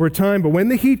for a time, but when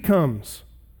the heat comes,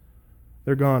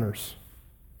 they're goners.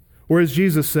 Or as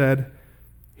Jesus said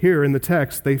here in the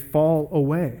text, they fall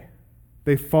away.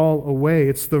 They fall away.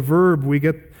 It's the verb we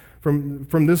get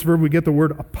from this verb we get the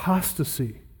word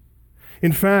apostasy.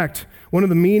 In fact, one of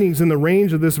the meanings in the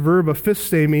range of this verb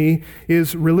aphistemi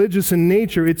is religious in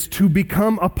nature. It's to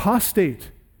become apostate,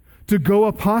 to go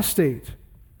apostate.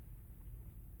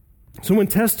 So when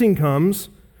testing comes,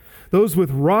 those with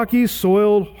rocky,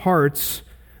 soiled hearts,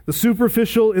 the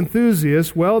superficial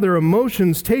enthusiasts, well, their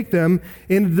emotions take them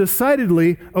in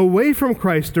decidedly away from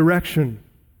Christ's direction.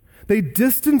 They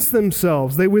distance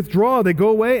themselves, they withdraw, they go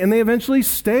away, and they eventually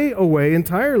stay away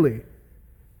entirely.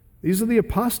 These are the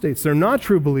apostates. They're not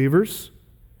true believers,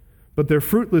 but they're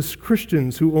fruitless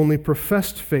Christians who only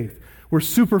professed faith, were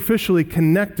superficially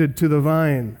connected to the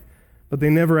vine, but they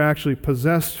never actually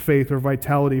possessed faith or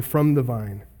vitality from the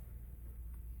vine.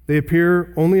 They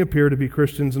only appear to be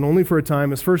Christians, and only for a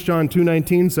time. As 1 John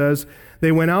 2:19 says,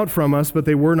 they went out from us, but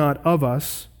they were not of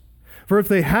us. For if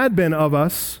they had been of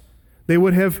us, they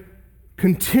would have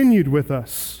continued with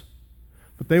us.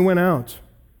 But they went out,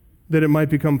 that it might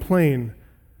become plain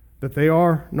that they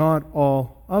are not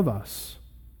all of us.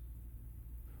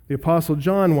 The Apostle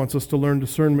John wants us to learn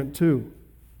discernment too.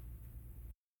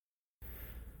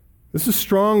 This is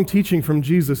strong teaching from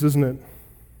Jesus, isn't it?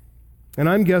 And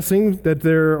I'm guessing that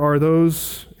there are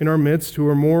those in our midst who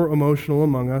are more emotional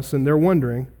among us, and they're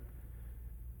wondering,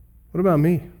 what about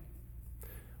me?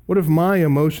 What if my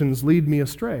emotions lead me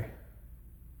astray?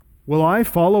 Will I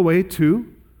fall away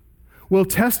too? Will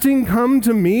testing come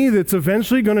to me that's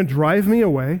eventually going to drive me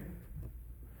away?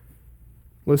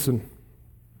 Listen,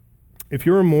 if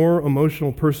you're a more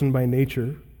emotional person by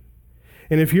nature,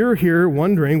 and if you're here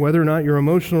wondering whether or not your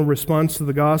emotional response to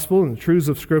the gospel and the truths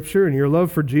of Scripture and your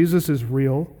love for Jesus is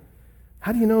real,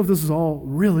 how do you know if this is all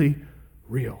really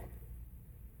real?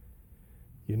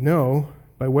 You know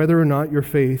by whether or not your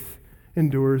faith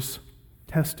endures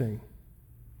testing.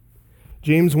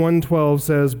 James 1:12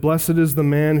 says, "Blessed is the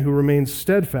man who remains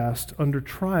steadfast under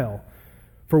trial,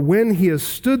 for when he has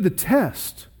stood the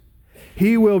test,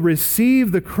 he will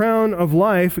receive the crown of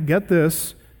life," get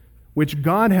this, "which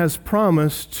God has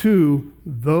promised to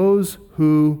those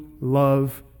who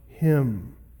love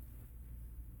him."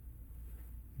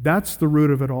 That's the root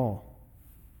of it all.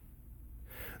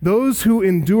 Those who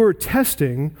endure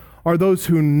testing are those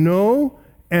who know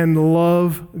and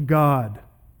love God.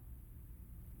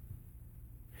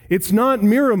 It's not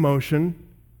mere emotion.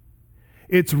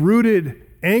 It's rooted,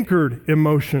 anchored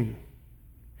emotion.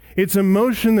 It's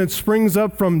emotion that springs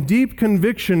up from deep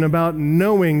conviction about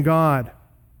knowing God.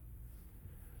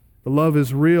 The love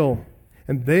is real,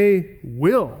 and they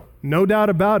will, no doubt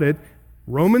about it.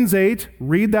 Romans 8,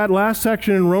 read that last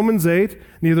section in Romans 8.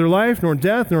 Neither life, nor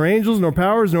death, nor angels, nor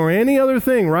powers, nor any other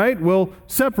thing, right, will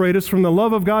separate us from the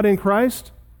love of God in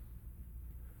Christ.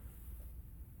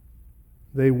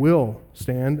 They will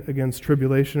stand against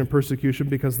tribulation and persecution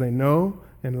because they know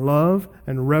and love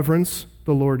and reverence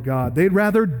the Lord God. They'd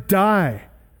rather die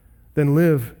than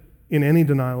live in any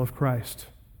denial of Christ.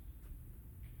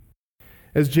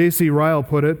 As J.C. Ryle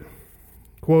put it,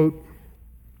 quote,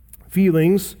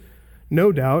 feelings,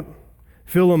 no doubt,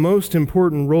 fill a most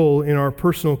important role in our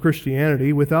personal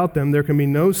Christianity. Without them, there can be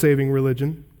no saving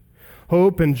religion.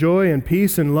 Hope and joy and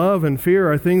peace and love and fear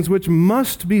are things which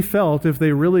must be felt if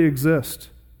they really exist.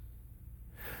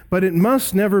 But it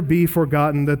must never be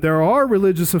forgotten that there are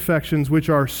religious affections which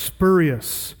are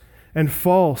spurious and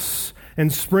false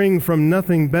and spring from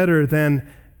nothing better than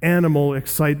animal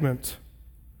excitement.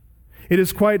 It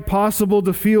is quite possible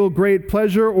to feel great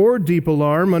pleasure or deep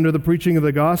alarm under the preaching of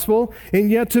the gospel,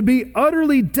 and yet to be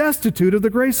utterly destitute of the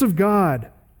grace of God.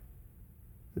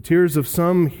 The tears of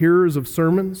some hearers of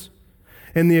sermons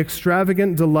and the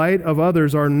extravagant delight of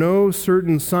others are no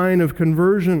certain sign of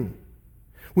conversion.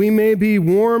 We may be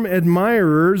warm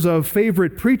admirers of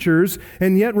favorite preachers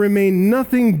and yet remain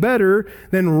nothing better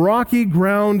than rocky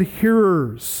ground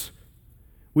hearers.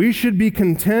 We should be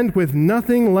content with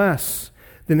nothing less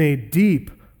than a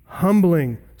deep,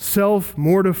 humbling,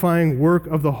 self-mortifying work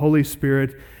of the Holy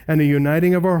Spirit and a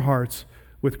uniting of our hearts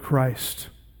with Christ.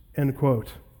 End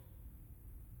quote.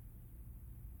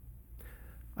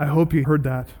 I hope you heard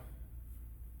that.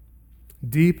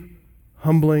 Deep,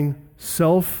 humbling,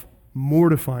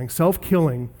 self-mortifying,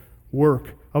 self-killing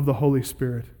work of the Holy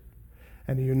Spirit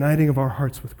and a uniting of our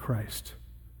hearts with Christ.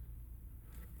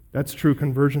 That's true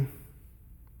conversion.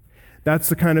 That's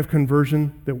the kind of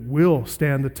conversion that will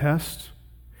stand the test.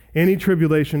 Any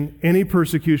tribulation, any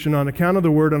persecution on account of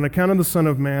the Word, on account of the Son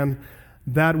of Man,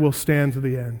 that will stand to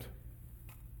the end.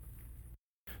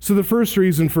 So the first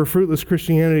reason for fruitless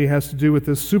Christianity has to do with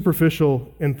this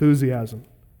superficial enthusiasm.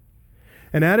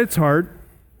 And at its heart,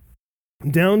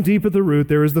 down deep at the root,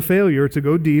 there is the failure to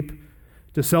go deep,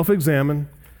 to self-examine,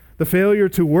 the failure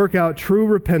to work out true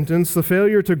repentance, the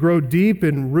failure to grow deep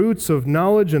in roots of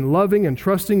knowledge and loving and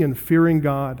trusting and fearing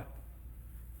God.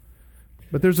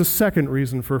 But there's a second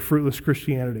reason for fruitless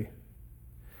Christianity.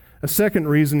 A second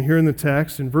reason here in the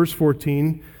text, in verse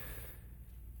 14,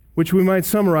 which we might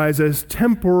summarize as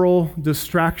temporal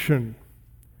distraction.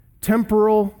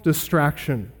 Temporal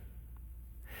distraction.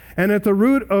 And at the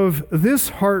root of this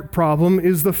heart problem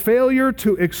is the failure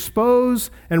to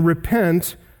expose and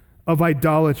repent of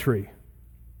idolatry.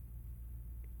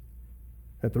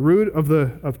 At the root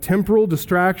of temporal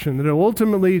distraction that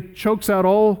ultimately chokes out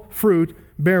all fruit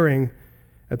bearing,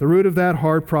 at the root of that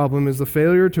heart problem is the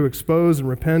failure to expose and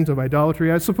repent of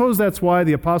idolatry. I suppose that's why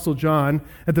the Apostle John,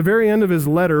 at the very end of his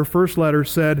letter, first letter,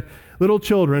 said, "Little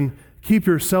children, keep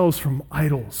yourselves from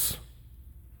idols."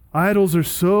 Idols are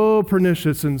so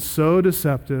pernicious and so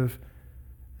deceptive,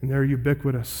 and they're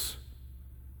ubiquitous.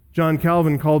 John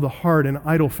Calvin called the heart an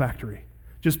idol factory,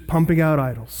 just pumping out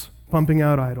idols,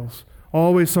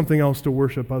 always something else to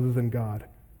worship other than God.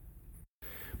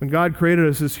 When God created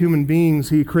us as human beings,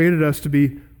 He created us to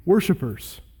be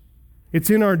worshipers.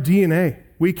 It's in our DNA.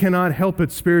 We cannot help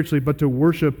it spiritually but to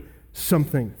worship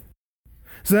something.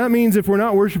 So that means if we're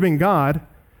not worshiping God,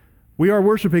 we are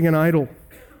worshiping an idol.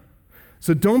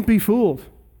 So don't be fooled.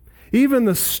 Even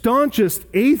the staunchest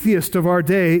atheist of our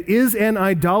day is an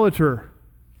idolater.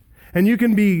 And you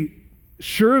can be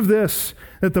sure of this,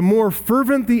 that the more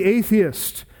fervent the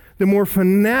atheist, the more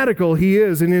fanatical he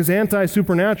is in his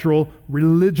anti-supernatural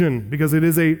religion, because it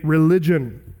is a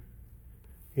religion.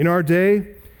 In our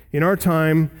day, in our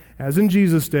time, as in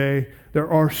Jesus' day, there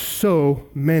are so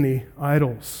many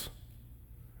idols.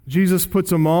 Jesus puts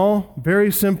them all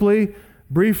very simply,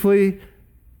 briefly,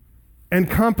 and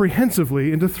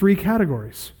comprehensively into three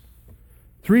categories.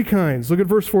 Three kinds. Look at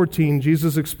verse 14.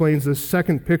 Jesus explains this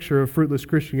second picture of fruitless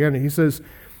Christianity. He says,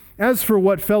 "As for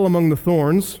what fell among the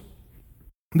thorns,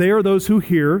 they are those who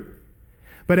hear,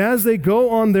 but as they go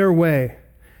on their way,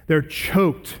 they're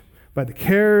choked by the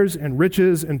cares and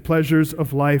riches and pleasures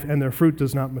of life, and their fruit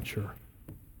does not mature."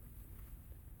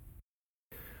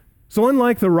 So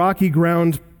unlike the rocky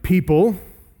ground people,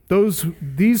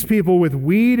 these people with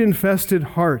weed-infested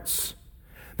hearts,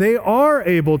 they are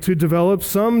able to develop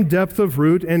some depth of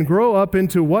root and grow up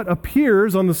into what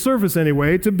appears, on the surface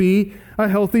anyway, to be a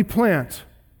healthy plant.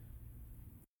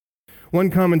 One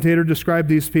commentator described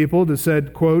these people that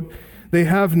said, quote, "They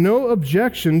have no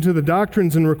objection to the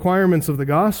doctrines and requirements of the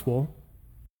gospel.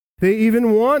 They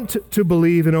even want to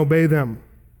believe and obey them.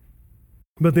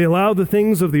 But they allow the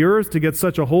things of the earth to get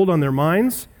such a hold on their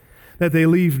minds that they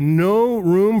leave no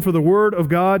room for the word of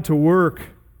God to work.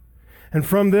 And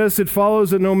from this it follows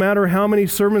that no matter how many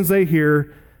sermons they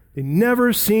hear, they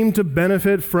never seem to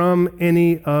benefit from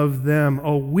any of them."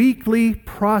 A weekly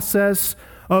process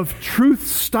of truth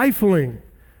stifling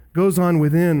goes on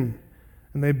within,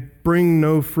 and they bring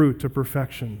no fruit to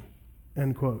perfection.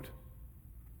 End quote.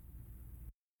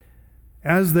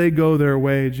 As they go their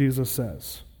way, Jesus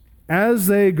says, as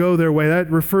they go their way, that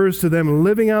refers to them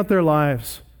living out their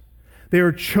lives. They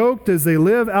are choked as they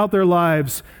live out their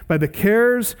lives by the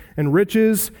cares and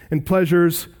riches and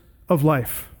pleasures of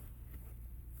life.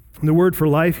 And the word for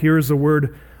life here is the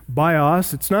word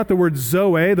bios. It's not the word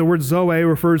zoe. The word zoe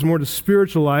refers more to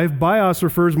spiritual life. Bios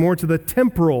refers more to the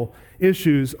temporal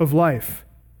issues of life.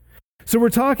 So we're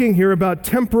talking here about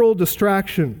temporal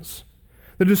distractions,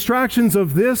 the distractions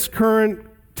of this current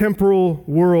temporal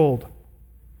world.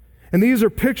 And these are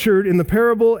pictured in the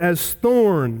parable as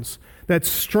thorns that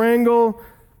strangle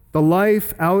the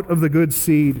life out of the good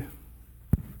seed.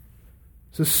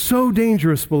 This is so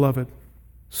dangerous, beloved.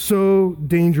 So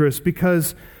dangerous,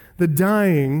 because the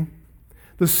dying,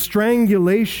 the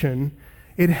strangulation,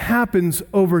 it happens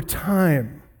over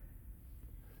time.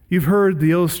 You've heard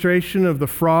the illustration of the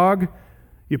frog.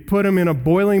 You put him in a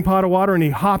boiling pot of water and he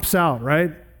hops out,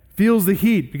 right? Feels the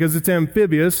heat because it's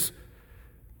amphibious.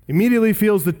 Immediately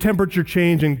feels the temperature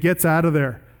change and gets out of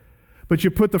there. But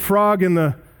you put the frog in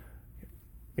the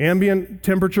ambient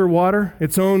temperature water,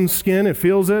 its own skin, it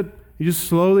feels it. You just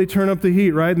slowly turn up the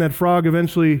heat, right? And that frog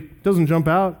eventually doesn't jump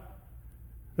out.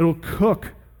 It'll cook.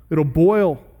 It'll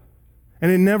boil.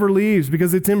 And it never leaves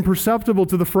because it's imperceptible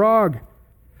to the frog.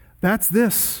 That's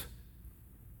this.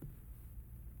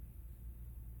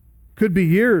 Could be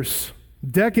years,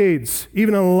 decades,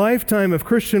 even a lifetime of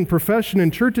Christian profession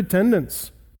and church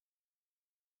attendance.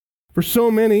 For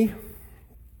so many,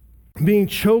 being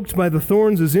choked by the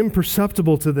thorns is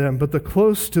imperceptible to them, but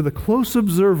to the close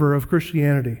observer of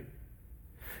Christianity,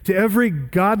 to every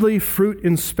godly fruit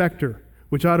inspector,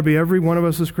 which ought to be every one of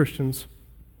us as Christians,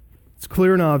 it's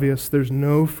clear and obvious there's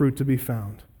no fruit to be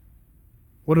found.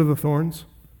 What are the thorns?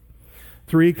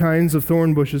 3 kinds of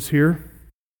thorn bushes here.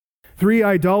 3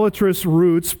 idolatrous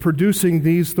roots producing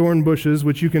these thorn bushes,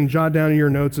 which you can jot down in your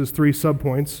notes as 3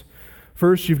 subpoints.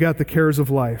 First, you've got the cares of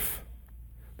life.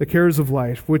 The cares of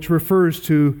life, which refers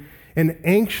to an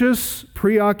anxious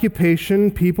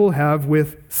preoccupation people have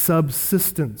with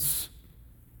subsistence.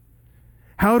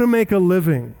 How to make a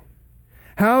living.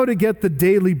 How to get the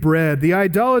daily bread. The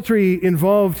idolatry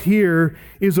involved here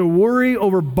is a worry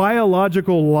over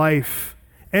biological life,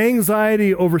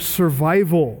 anxiety over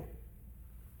survival.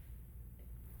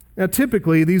 Now,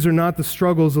 typically, these are not the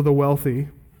struggles of the wealthy,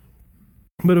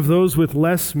 but of those with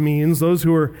less means, those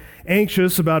who are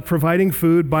anxious about providing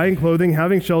food, buying clothing,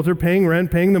 having shelter, paying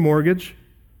rent, paying the mortgage.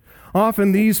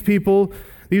 Often these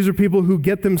are people who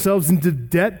get themselves into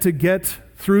debt to get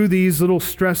through these little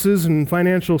stresses and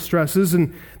financial stresses,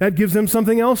 and that gives them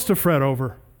something else to fret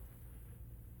over.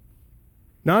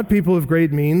 Not people of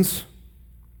great means.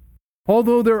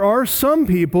 Although there are some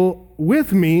people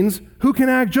with means who can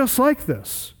act just like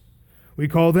this. We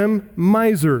call them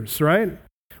misers, right?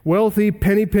 Wealthy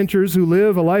penny pinchers who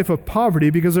live a life of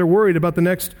poverty because they're worried about the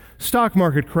next stock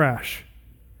market crash.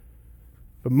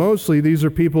 But mostly these are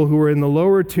people who are in the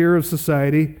lower tier of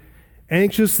society,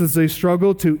 anxious as they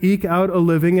struggle to eke out a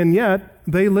living, and yet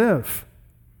they live.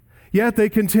 Yet they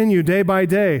continue day by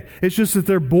day. It's just that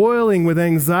they're boiling with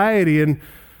anxiety and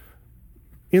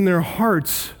in their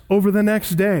hearts over the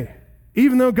next day,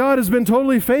 even though God has been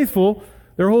totally faithful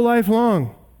their whole life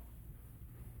long.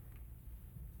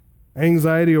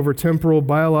 Anxiety over temporal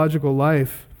biological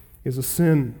life is a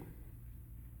sin.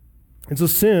 It's a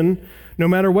sin no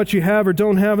matter what you have or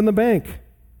don't have in the bank.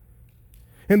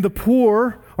 And the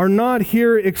poor are not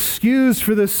here excused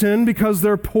for this sin because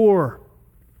they're poor.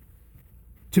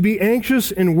 To be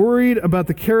anxious and worried about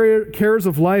the cares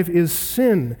of life is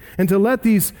sin. And to let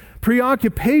these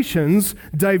preoccupations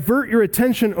divert your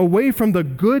attention away from the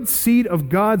good seed of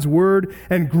God's word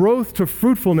and growth to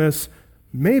fruitfulness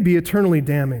may be eternally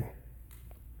damning.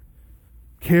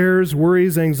 Cares,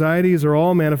 worries, anxieties are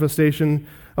all manifestation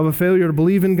of a failure to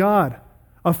believe in God,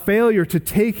 a failure to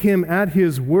take Him at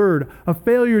His word, a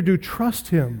failure to trust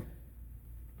Him.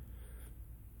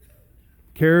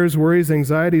 Cares, worries,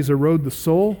 anxieties erode the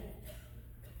soul.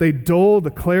 They dull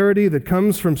the clarity that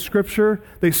comes from Scripture.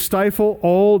 They stifle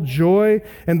all joy,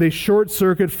 and they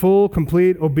short-circuit full,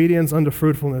 complete obedience unto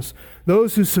fruitfulness.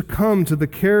 Those who succumb to the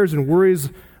cares and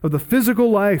worries of the physical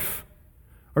life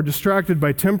are distracted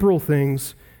by temporal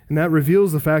things, and that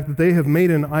reveals the fact that they have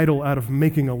made an idol out of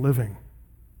making a living,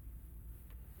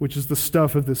 which is the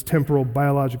stuff of this temporal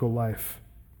biological life.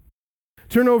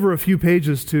 Turn over a few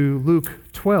pages to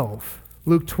Luke 12.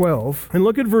 Luke 12, and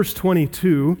look at verse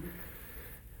 22.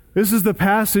 This is the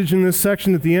passage in this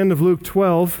section at the end of Luke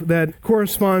 12 that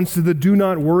corresponds to the do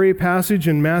not worry passage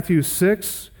in Matthew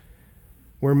 6,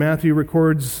 where Matthew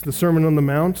records the Sermon on the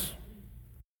Mount.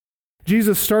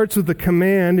 Jesus starts with the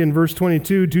command in verse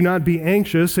 22, do not be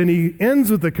anxious, and he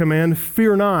ends with the command,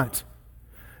 fear not.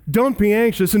 Don't be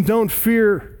anxious and don't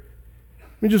fear.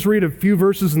 Let me just read a few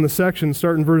verses in the section,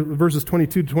 starting verses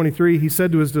 22 to 23. He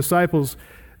said to his disciples,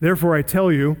 therefore I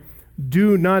tell you,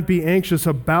 do not be anxious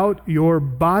about your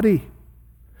body,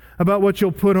 about what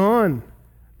you'll put on.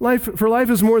 For life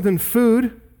is more than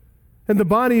food, and the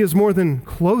body is more than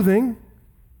clothing.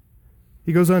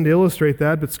 He goes on to illustrate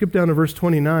that, but skip down to verse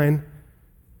 29.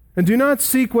 And do not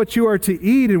seek what you are to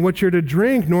eat and what you're to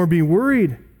drink, nor be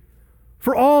worried.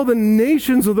 For all the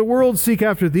nations of the world seek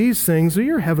after these things, so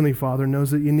your heavenly Father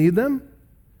knows that you need them.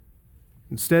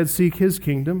 Instead, seek his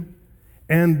kingdom,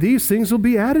 and these things will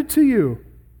be added to you.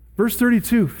 Verse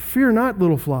 32, fear not,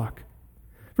 little flock,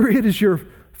 for it is your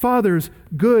Father's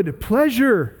good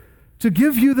pleasure to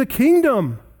give you the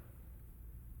kingdom.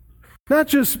 Not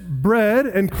just bread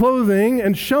and clothing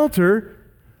and shelter,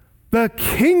 the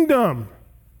kingdom.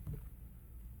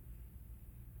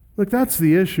 Look, that's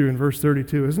the issue in verse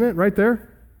 32, isn't it? Right there.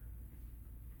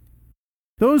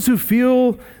 Those who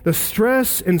feel the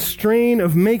stress and strain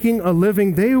of making a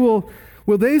living,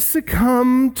 will they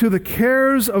succumb to the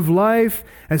cares of life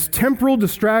as temporal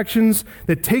distractions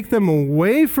that take them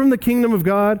away from the kingdom of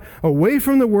God, away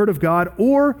from the Word of God,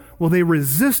 or will they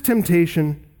resist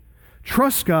temptation,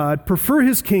 trust God, prefer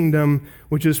his kingdom,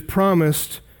 which is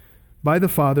promised by the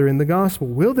Father in the gospel?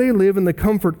 Will they live in the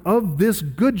comfort of this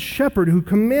good shepherd who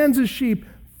commands his sheep,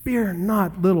 fear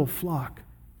not, little flock?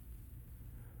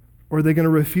 Or are they going to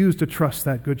refuse to trust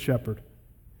that good shepherd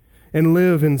and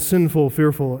live in sinful,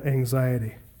 fearful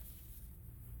anxiety?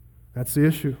 That's the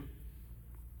issue.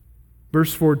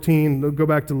 Verse 14, go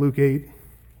back to Luke 8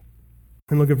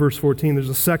 and look at verse 14. There's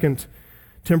a second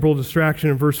temporal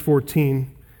distraction in verse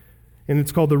 14, and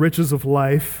it's called the riches of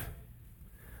life.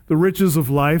 The riches of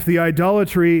life. The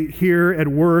idolatry here at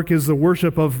work is the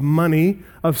worship of money,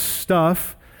 of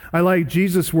stuff. I like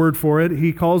Jesus' word for it.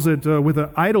 He calls it with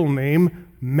an idol name,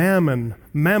 mammon.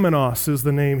 Mammonos is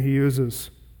the name he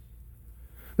uses.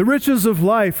 The riches of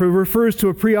life refers to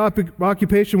a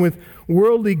preoccupation with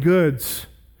worldly goods,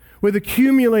 with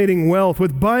accumulating wealth,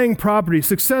 with buying property,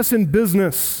 success in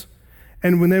business,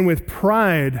 and then with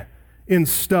pride in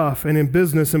stuff and in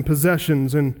business and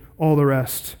possessions and all the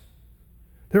rest.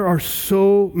 There are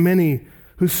so many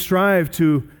who strive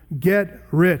to get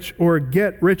rich or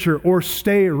get richer or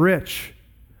stay rich.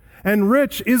 And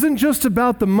rich isn't just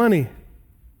about the money.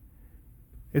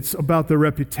 It's about the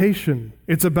reputation.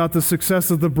 It's about the success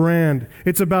of the brand.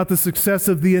 It's about the success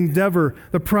of the endeavor,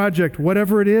 the project,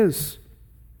 whatever it is.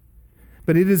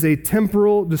 But it is a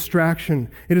temporal distraction.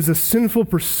 It is a sinful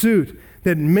pursuit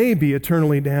that may be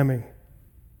eternally damning.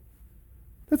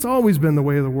 That's always been the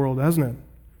way of the world, hasn't it?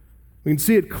 We can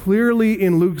see it clearly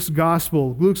in Luke's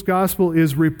gospel. Luke's gospel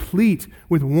is replete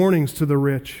with warnings to the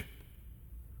rich.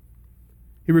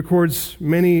 He records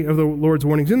many of the Lord's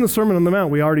warnings. In the Sermon on the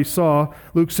Mount, we already saw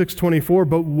Luke 6:24,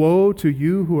 but woe to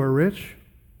you who are rich,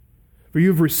 for you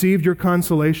have received your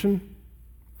consolation.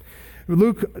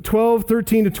 Luke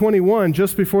 12:13-21,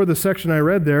 just before the section I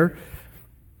read there,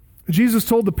 Jesus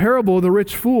told the parable of the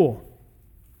rich fool,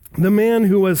 the man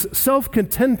who was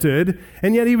self-contented,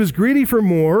 and yet he was greedy for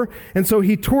more, and so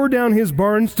he tore down his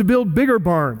barns to build bigger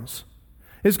barns.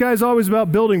 This guy's always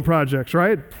about building projects,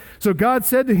 right? So God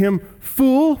said to him,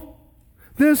 "Fool,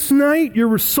 this night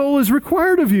your soul is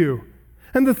required of you,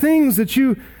 and the things that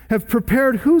you have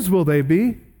prepared, whose will they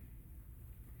be?"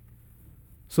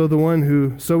 So is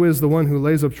the one who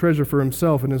lays up treasure for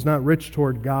himself and is not rich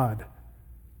toward God.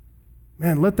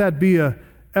 Man, let that be a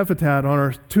epitaph on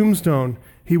our tombstone.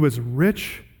 He was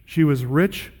rich, she was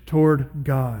rich toward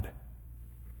God.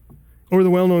 Or the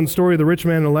well-known story of the rich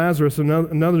man and Lazarus,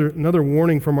 another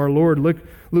warning from our Lord. Luke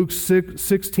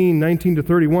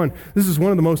 16:19-31. This is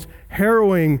one of the most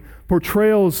harrowing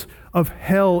portrayals of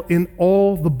hell in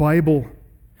all the Bible.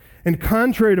 And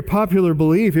contrary to popular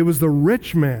belief, it was the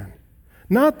rich man,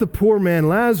 not the poor man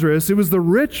Lazarus. It was the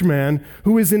rich man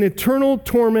who is in eternal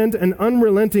torment and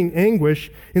unrelenting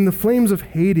anguish in the flames of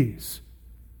Hades.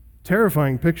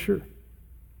 Terrifying picture.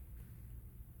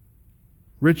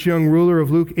 Rich young ruler of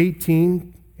Luke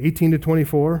 18 to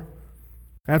 24.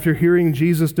 After hearing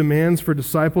Jesus' demands for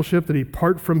discipleship that he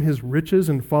part from his riches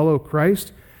and follow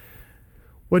Christ,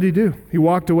 what did he do? He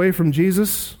walked away from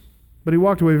Jesus, but he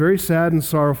walked away very sad and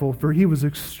sorrowful, for he was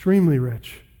extremely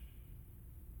rich.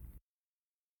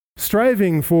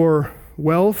 Striving for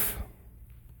wealth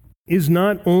is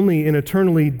not only an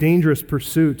eternally dangerous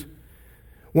pursuit,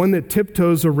 one that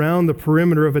tiptoes around the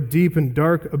perimeter of a deep and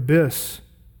dark abyss,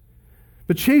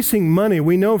 but chasing money,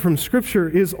 we know from Scripture,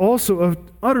 is also an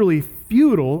utterly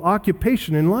futile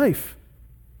occupation in life.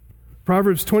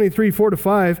 Proverbs 23,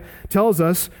 4-5 tells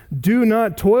us, "Do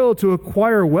not toil to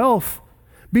acquire wealth.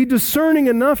 Be discerning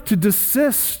enough to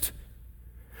desist.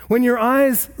 When your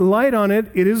eyes light on it,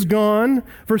 it is gone,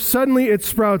 for suddenly it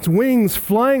sprouts wings,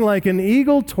 flying like an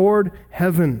eagle toward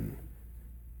heaven."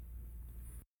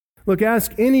 Look,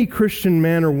 ask any Christian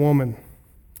man or woman,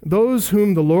 those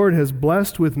whom the Lord has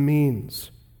blessed with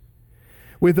means,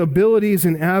 with abilities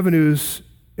and avenues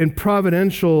and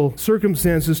providential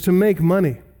circumstances to make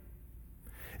money.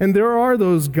 And there are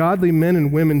those godly men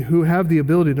and women who have the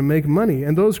ability to make money,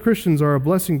 and those Christians are a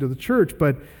blessing to the church,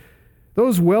 but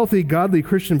those wealthy, godly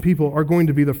Christian people are going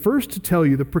to be the first to tell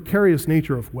you the precarious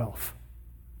nature of wealth.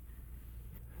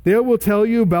 They will tell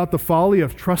you about the folly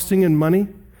of trusting in money.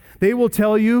 They will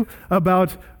tell you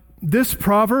about this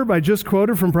proverb I just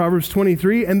quoted from Proverbs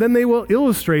 23, and then they will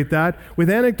illustrate that with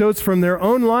anecdotes from their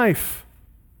own life.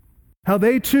 How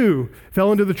they too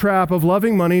fell into the trap of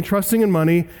loving money, trusting in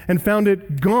money, and found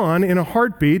it gone in a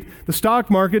heartbeat. The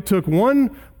stock market took 1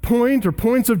 point or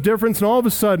points of difference, and all of a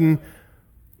sudden,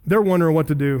 they're wondering what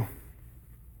to do.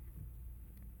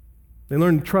 They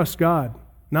learned to trust God,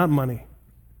 not money.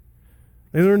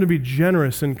 They learned to be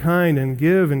generous and kind and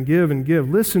give and give and give.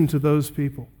 Listen to those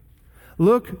people.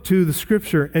 Look to the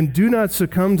Scripture and do not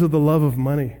succumb to the love of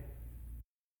money.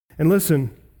 And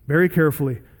listen very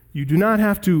carefully. You do not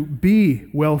have to be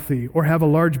wealthy or have a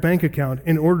large bank account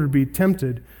in order to be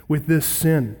tempted with this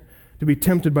sin, to be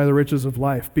tempted by the riches of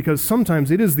life, because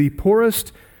sometimes it is the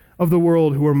poorest of the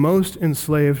world who are most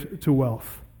enslaved to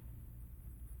wealth.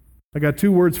 I got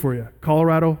 2 words for you: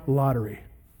 Colorado lottery.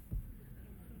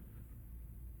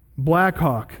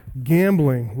 Blackhawk,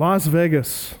 gambling, Las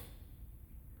Vegas.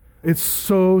 It's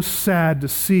so sad to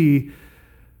see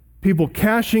people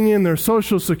cashing in their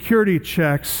Social Security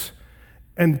checks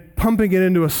and pumping it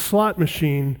into a slot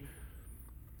machine,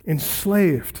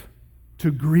 enslaved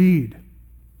to greed.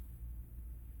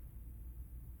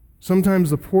 Sometimes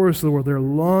the poorest of the world, they're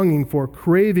longing for,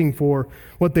 craving for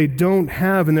what they don't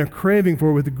have, and they're craving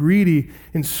for with greedy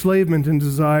enslavement and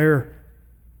desire.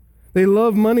 They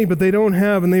love money, but they don't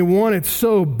have, and they want it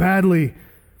so badly.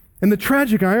 And the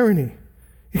tragic irony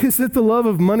is that the love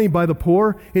of money by the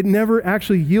poor, it never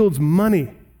actually yields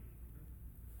money.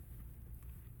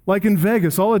 Like in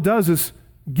Vegas, all it does is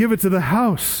give it to the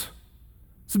house.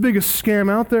 It's the biggest scam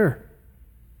out there.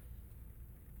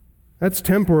 That's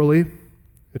temporally.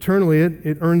 Eternally,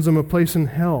 it earns them a place in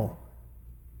hell.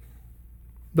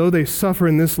 Though they suffer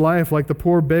in this life like the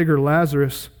poor beggar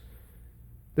Lazarus,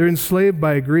 they're enslaved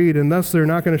by greed, and thus they're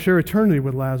not going to share eternity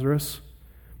with Lazarus,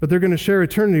 but they're going to share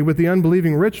eternity with the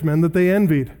unbelieving rich men that they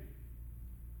envied.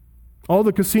 All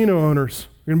the casino owners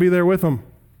are going to be there with them.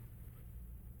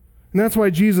 And that's why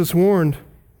Jesus warned,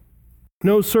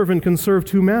 no servant can serve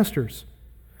 2 masters.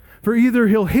 For either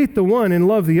he'll hate the one and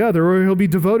love the other, or he'll be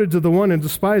devoted to the one and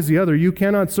despise the other. You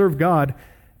cannot serve God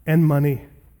and money.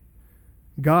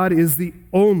 God is the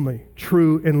only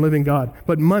true and living God.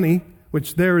 But money,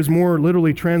 which there is more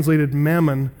literally translated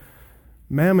mammon,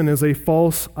 mammon is a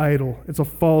false idol. It's a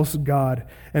false god.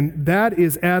 And that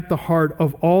is at the heart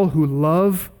of all who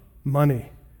love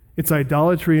money. It's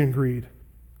idolatry and greed.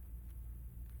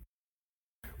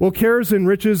 Well, cares and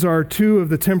riches are 2 of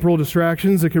the temporal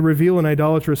distractions that can reveal an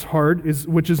idolatrous heart,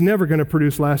 which is never going to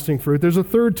produce lasting fruit. There's a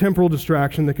 3rd temporal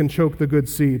distraction that can choke the good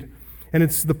seed, and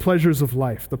it's the pleasures of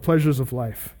life,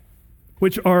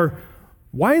 which are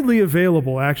widely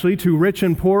available, actually, to rich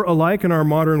and poor alike in our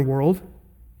modern world.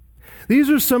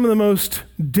 These are some of the most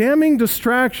damning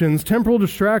distractions, temporal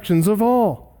distractions of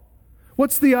all.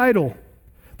 What's the idol?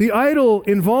 The idol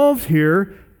involved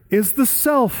here is the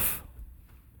self.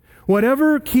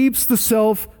 Whatever keeps the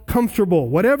self comfortable,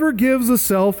 whatever gives the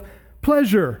self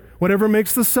pleasure, whatever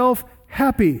makes the self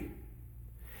happy.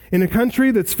 In a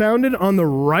country that's founded on the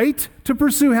right to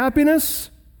pursue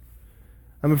happiness,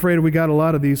 I'm afraid we got a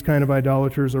lot of these kind of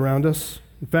idolaters around us.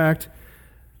 In fact,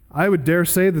 I would dare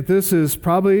say that this is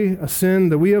probably a sin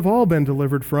that we have all been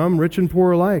delivered from, rich and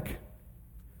poor alike.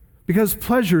 Because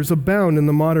pleasures abound in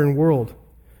the modern world.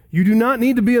 You do not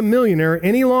need to be a millionaire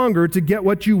any longer to get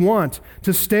what you want,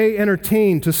 to stay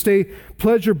entertained, to stay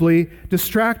pleasurably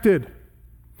distracted.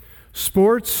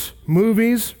 Sports,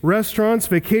 movies, restaurants,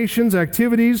 vacations,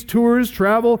 activities, tours,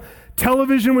 travel,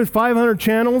 television with 500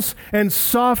 channels, and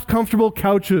soft, comfortable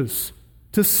couches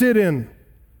to sit in.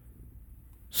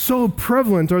 So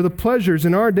prevalent are the pleasures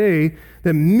in our day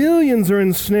that millions are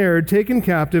ensnared, taken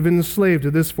captive, and enslaved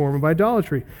to this form of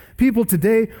idolatry. People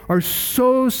today are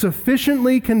so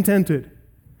sufficiently contented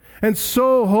and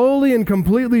so wholly and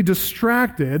completely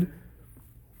distracted,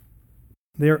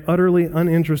 they are utterly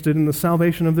uninterested in the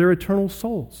salvation of their eternal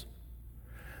souls.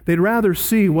 They'd rather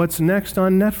see what's next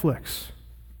on Netflix.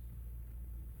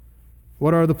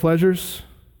 What are the pleasures?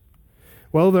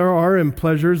 Well, there are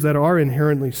pleasures that are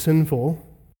inherently sinful.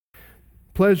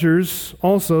 Pleasures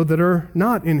also that are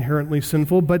not inherently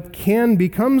sinful, but can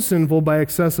become sinful by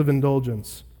excessive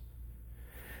indulgence.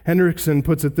 Hendrickson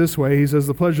puts it this way. He says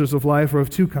the pleasures of life are of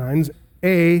two kinds.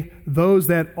 A, those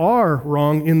that are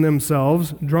wrong in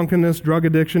themselves, drunkenness, drug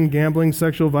addiction, gambling,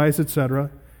 sexual vice, etc.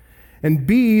 And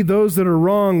B, those that are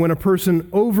wrong when a person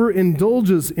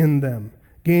overindulges in them,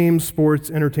 games, sports,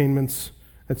 entertainments,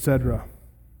 etc.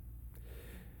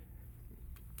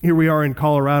 Here we are in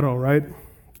Colorado, right?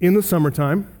 In the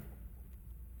summertime.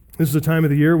 This is a time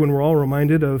of the year when we're all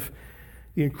reminded of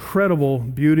the incredible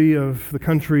beauty of the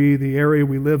country, the area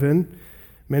we live in.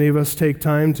 Many of us take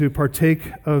time to partake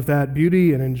of that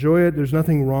beauty and enjoy it. There's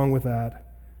nothing wrong with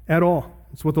that at all.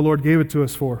 It's what the Lord gave it to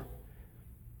us for.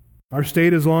 Our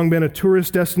state has long been a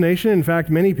tourist destination. In fact,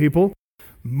 many people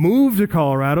move to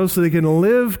Colorado so they can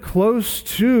live close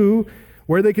to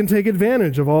where they can take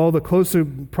advantage of all the close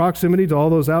proximity to all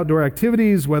those outdoor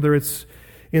activities, whether it's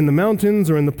in the mountains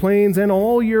or in the plains, and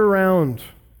all year round.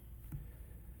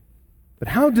 But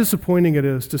how disappointing it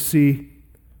is to see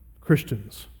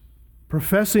Christians,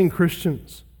 professing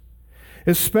Christians,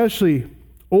 especially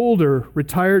older,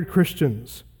 retired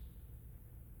Christians,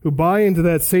 who buy into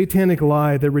that satanic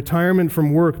lie that retirement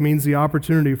from work means the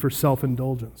opportunity for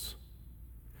self-indulgence.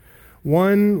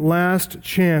 One last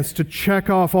chance to check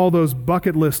off all those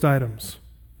bucket list items.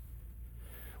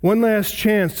 One last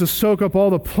chance to soak up all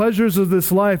the pleasures of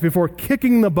this life before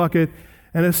kicking the bucket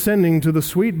and ascending to the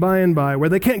sweet by and by, where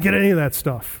they can't get any of that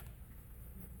stuff.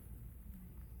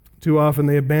 Too often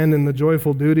they abandon the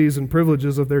joyful duties and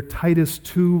privileges of their tightest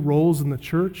two roles in the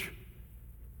church.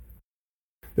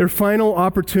 Their final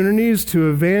opportunities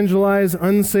to evangelize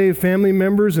unsaved family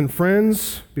members and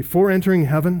friends before entering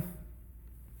heaven.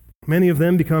 Many of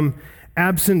them become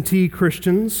absentee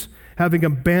Christians, having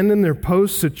abandoned their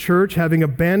posts at church, having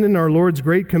abandoned our Lord's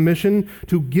great commission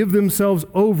to give themselves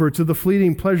over to the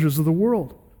fleeting pleasures of the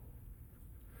world.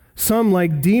 Some,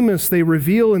 like Demas, they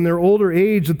reveal in their older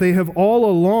age that they have all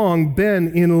along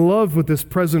been in love with this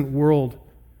present world.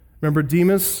 Remember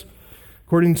Demas?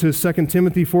 According to 2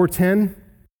 Timothy 4:10,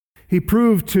 he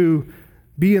proved to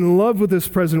be in love with this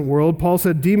present world. Paul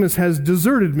said, Demas has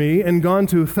deserted me and gone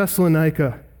to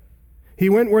Thessalonica. He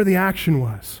went where the action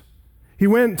was. He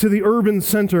went to the urban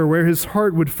center where his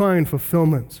heart would find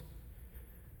fulfillment.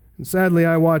 And sadly,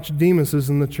 I watched Demas's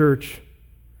in the church,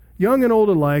 young and old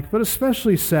alike, but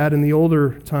especially sad in the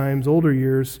older times, older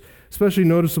years, especially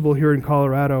noticeable here in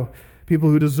Colorado, people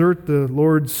who desert the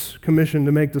Lord's commission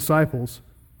to make disciples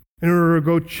in order to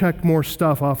go check more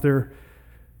stuff off their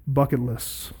bucket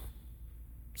lists.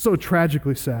 So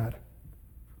tragically sad.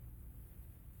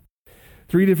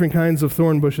 3 different kinds of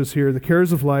thorn bushes here: the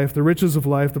cares of life, the riches of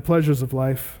life, the pleasures of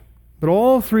life. But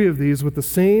all 3 of these with the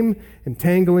same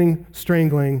entangling,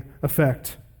 strangling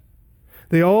effect.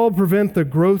 They all prevent the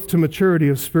growth to maturity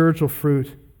of spiritual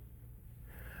fruit.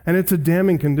 And it's a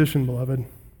damning condition, beloved.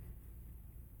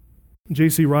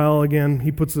 J.C. Ryle, again,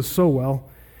 he puts this so well.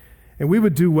 And we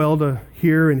would do well to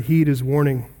hear and heed his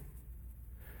warning.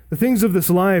 The things of this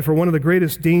life are one of the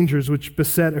greatest dangers which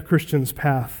beset a Christian's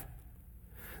path.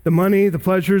 The money, the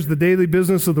pleasures, the daily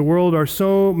business of the world are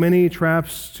so many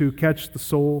traps to catch the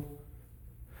soul.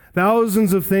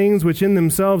 Thousands of things which in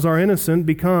themselves are innocent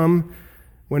become,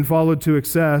 when followed to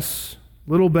excess,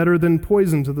 little better than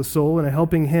poison to the soul and a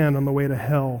helping hand on the way to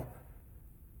hell.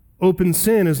 Open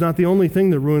sin is not the only thing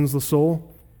that ruins the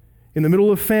soul. In the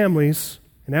middle of families,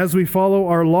 and as we follow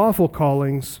our lawful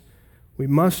callings, we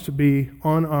must be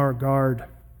on our guard.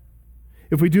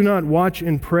 If we do not watch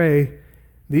and pray,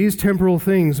 these temporal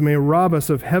things may rob us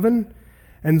of heaven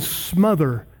and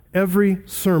smother every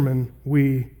sermon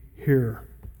we hear.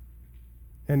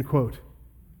 End quote.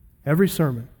 Every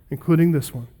sermon, including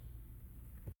this one.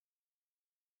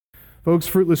 Folks,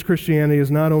 fruitless Christianity is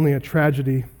not only a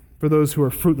tragedy for those who are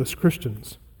fruitless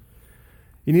Christians.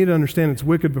 You need to understand it's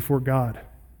wicked before God.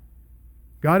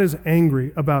 God is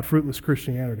angry about fruitless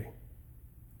Christianity.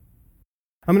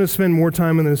 I'm going to spend more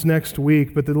time on this next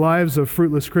week, but the lives of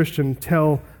fruitless Christians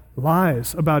tell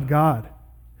lies about God.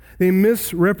 They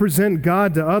misrepresent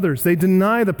God to others. They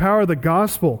deny the power of the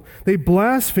gospel. They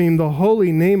blaspheme the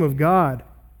holy name of God.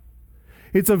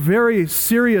 It's a very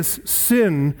serious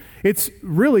sin. It's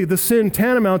really the sin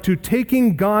tantamount to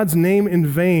taking God's name in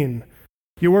vain.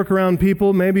 You work around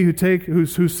people maybe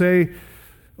who say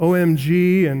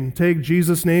OMG and take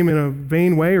Jesus' name in a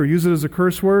vain way or use it as a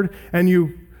curse word, and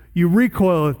you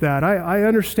recoil at that. I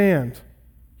understand.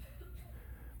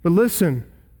 But listen,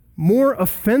 more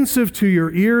offensive to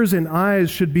your ears and eyes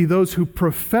should be those who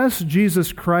profess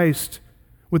Jesus Christ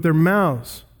with their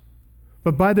mouths,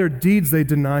 but by their deeds they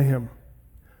deny him.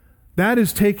 That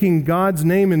is taking God's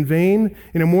name in vain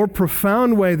in a more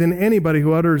profound way than anybody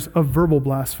who utters a verbal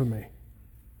blasphemy.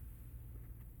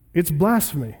 It's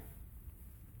blasphemy.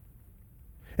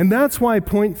 And that's why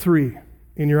point 3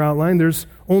 in your outline, there's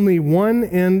only one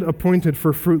end appointed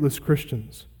for fruitless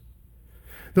Christians.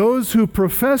 Those who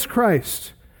profess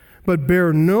Christ but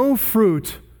bear no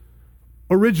fruit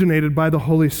originated by the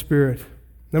Holy Spirit.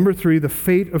 Number 3, the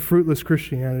fate of fruitless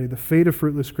Christianity. The fate of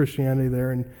fruitless Christianity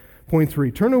there in point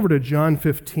 3. Turn over to John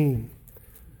 15.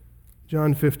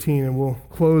 John 15, and we'll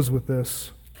close with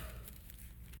this.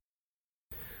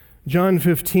 John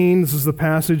 15, this is the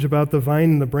passage about the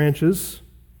vine and the branches.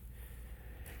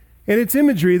 And it's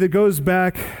imagery that goes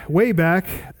back, way back,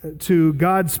 to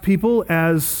God's people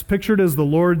as pictured as the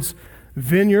Lord's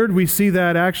vineyard. We see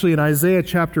that actually in Isaiah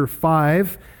chapter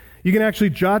 5. You can actually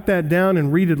jot that down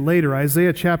and read it later,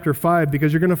 Isaiah chapter 5,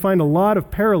 because you're going to find a lot of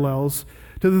parallels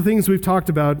to the things we've talked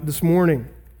about this morning.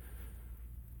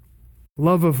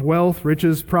 Love of wealth,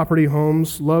 riches, property,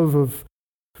 homes, love of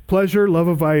pleasure, love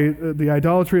of the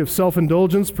idolatry of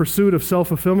self-indulgence, pursuit of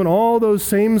self-fulfillment. All those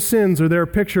same sins are there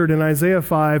pictured in Isaiah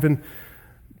 5 in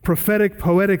prophetic,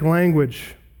 poetic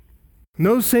language. And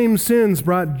those same sins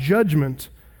brought judgment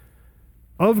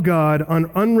of God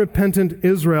on unrepentant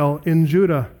Israel in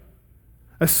Judah.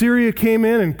 Assyria came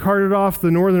in and carted off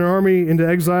the northern army into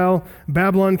exile.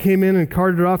 Babylon came in and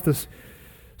carted off the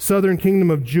southern kingdom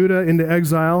of Judah into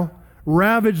exile,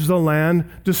 ravaged the land,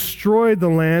 destroyed the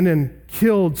land, and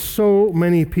killed so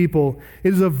many people.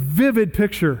 It is a vivid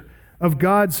picture of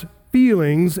God's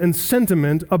feelings and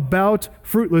sentiment about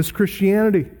fruitless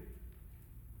Christianity.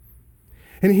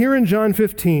 And here in John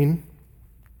 15,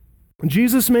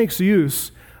 Jesus makes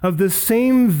use of this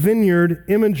same vineyard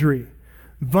imagery,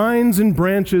 vines and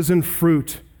branches and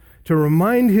fruit, to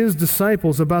remind his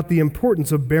disciples about the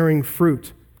importance of bearing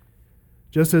fruit,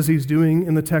 just as he's doing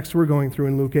in the text we're going through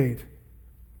in Luke 8.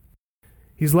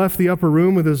 He's left the upper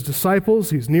room with his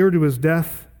disciples. He's near to his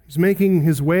death. He's making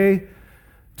his way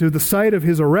to the site of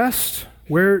his arrest,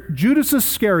 where Judas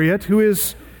Iscariot, who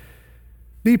is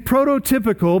the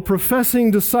prototypical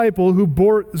professing disciple who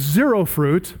bore zero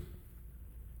fruit,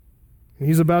 and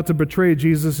he's about to betray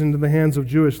Jesus into the hands of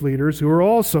Jewish leaders who are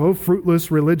also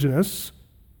fruitless religionists.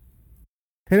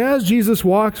 And as Jesus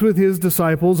walks with his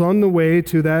disciples on the way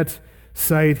to that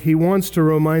site, he wants to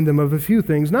remind them of a few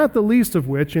things, not the least of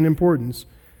which, in importance,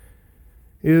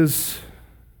 is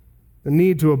the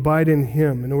need to abide in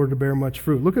him in order to bear much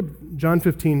fruit. Look at John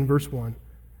 15, verse 1.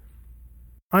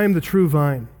 I am the true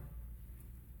vine,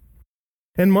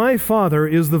 and my Father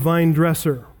is the vine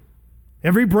dresser.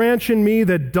 Every branch in me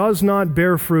that does not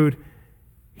bear fruit,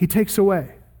 he takes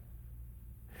away.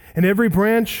 And every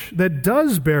branch that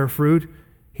does bear fruit,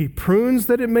 he prunes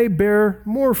that it may bear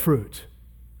more fruit.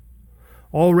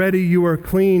 Already you are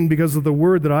clean because of the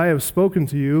word that I have spoken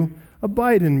to you.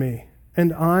 Abide in me,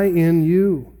 and I in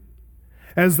you.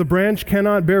 As the branch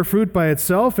cannot bear fruit by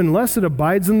itself unless it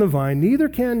abides in the vine, neither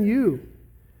can you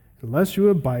unless you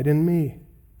abide in me.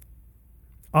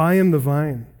 I am the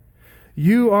vine.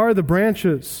 You are the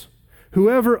branches.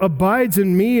 Whoever abides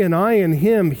in me and I in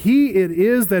him, he it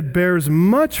is that bears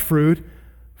much fruit,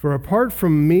 for apart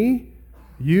from me,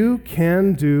 you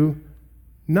can do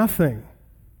nothing.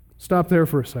 Stop there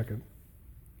for a second.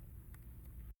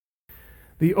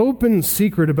 The open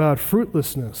secret about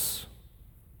fruitlessness,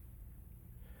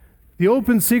 the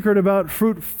open secret about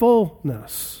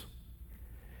fruitfulness,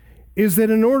 is that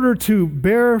in order to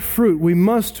bear fruit, we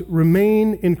must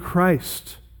remain in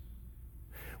Christ.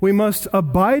 We must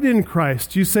abide in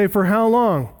Christ. You say, for how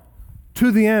long?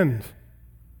 To the end.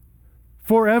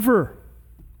 Forever.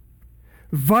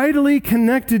 Vitally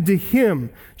connected to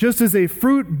him, just as a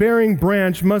fruit-bearing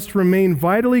branch must remain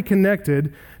vitally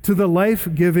connected to the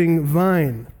life-giving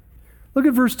vine. Look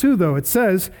at verse 2, though. It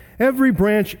says, every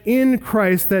branch in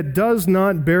Christ that does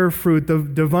not bear fruit, the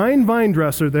divine vine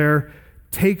dresser there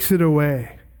takes it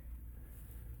away.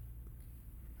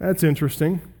 That's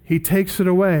interesting. He takes it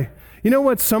away. You know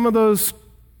what some of those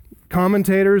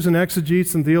commentators and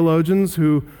exegetes and theologians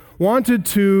who wanted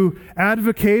to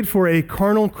advocate for a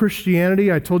carnal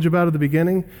Christianity I told you about at the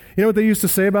beginning, you know what they used to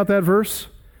say about that verse?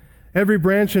 Every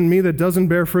branch in me that doesn't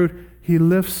bear fruit, he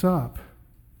lifts up.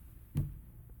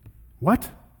 What?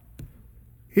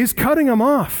 He's cutting them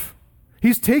off.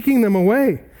 He's taking them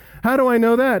away. How do I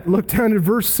know that? Look down at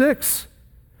verse 6.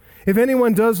 If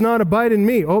anyone does not abide in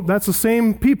me, oh, that's the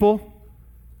same people.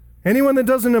 Anyone that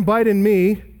doesn't abide in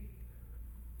me,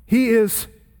 he is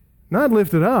not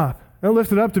lifted up. Not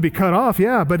lifted up to be cut off,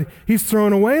 yeah, but he's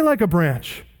thrown away like a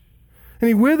branch. And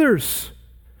he withers.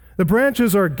 The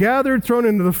branches are gathered, thrown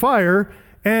into the fire,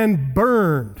 and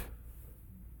burned.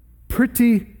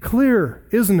 Pretty clear,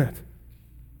 isn't it?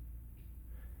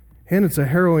 And it's a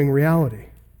harrowing reality.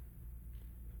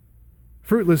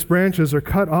 Fruitless branches are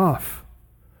cut off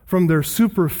from their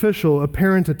superficial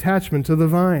apparent attachment to the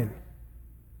vine.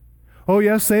 Oh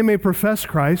yes, they may profess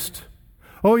Christ.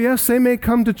 Oh yes, they may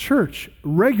come to church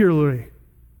regularly.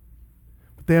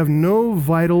 But they have no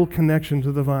vital connection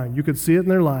to the vine. You could see it in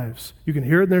their lives. You can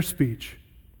hear it in their speech.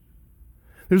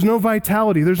 There's no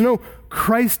vitality. There's no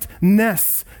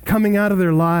Christness coming out of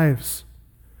their lives.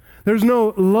 There's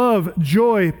no love,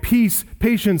 joy, peace,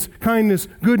 patience, kindness,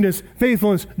 goodness,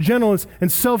 faithfulness, gentleness,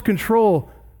 and self-control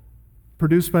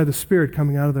produced by the Spirit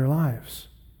coming out of their lives.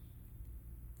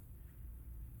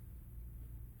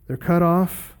 They're cut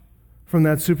off from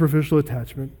that superficial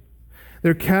attachment.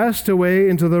 They're cast away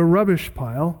into the rubbish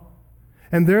pile,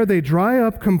 and there they dry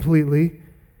up completely,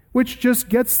 which just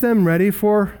gets them ready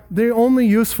for the only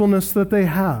usefulness that they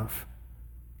have,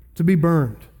 to be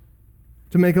burned,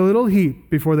 to make a little heat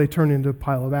before they turn into a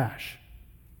pile of ash.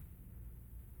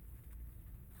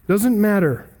 Doesn't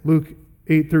matter, Luke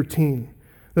 8:13,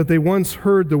 that they once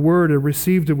heard the word and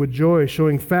received it with joy,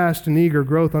 showing fast and eager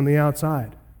growth on the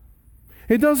outside.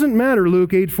 It doesn't matter,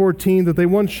 Luke 8:14, that they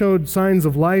once showed signs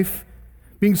of life,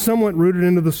 being somewhat rooted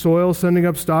into the soil, sending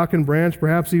up stalk and branch,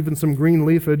 perhaps even some green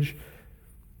leafage.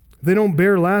 If they don't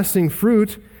bear lasting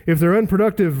fruit, if they're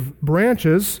unproductive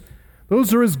branches,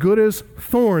 those are as good as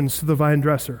thorns to the vine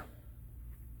dresser.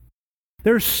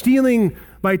 They're stealing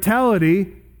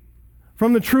vitality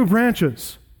from the true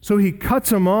branches, so he cuts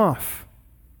them off.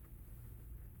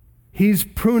 He's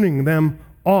pruning them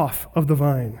off of the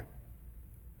vine.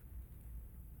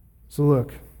 So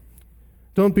look,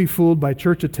 don't be fooled by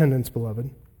church attendance, beloved.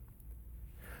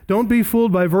 Don't be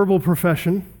fooled by verbal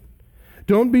profession.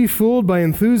 Don't be fooled by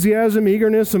enthusiasm,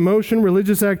 eagerness, emotion,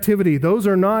 religious activity. Those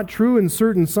are not true and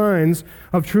certain signs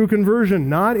of true conversion,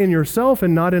 not in yourself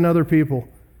and not in other people.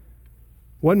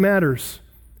 What matters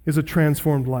is a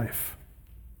transformed life.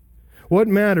 What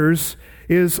matters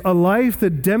is a life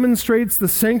that demonstrates the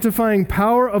sanctifying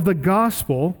power of the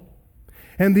gospel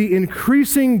and the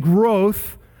increasing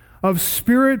growth of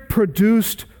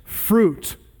Spirit-produced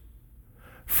fruit.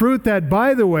 Fruit that,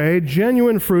 by the way,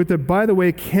 genuine fruit that, by the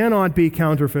way, cannot be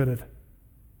counterfeited.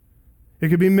 It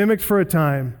could be mimicked for a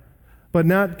time, but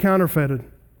not counterfeited.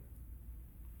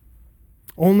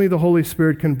 Only the Holy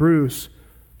Spirit can produce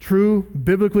true,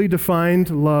 biblically defined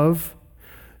love,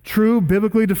 true,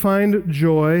 biblically defined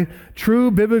joy, true,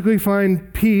 biblically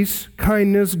defined peace,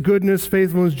 kindness, goodness,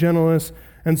 faithfulness, gentleness,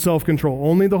 and self-control.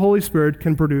 Only the Holy Spirit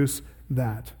can produce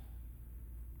that.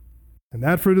 And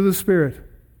that fruit of the Spirit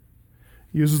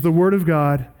uses the Word of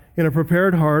God in a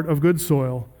prepared heart of good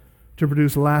soil to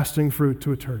produce lasting fruit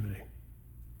to eternity.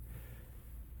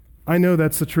 I know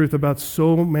that's the truth about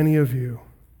so many of you.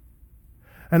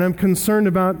 And I'm concerned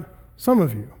about some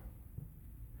of you,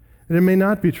 that it may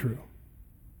not be true.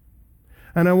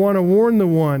 And I want to warn the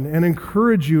one and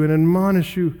encourage you and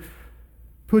admonish you,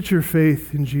 put your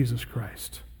faith in Jesus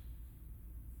Christ.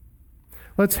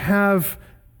 Let's have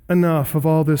enough of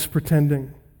all this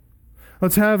pretending.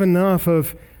 Let's have enough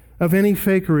of any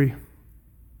fakery.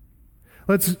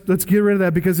 Let's get rid of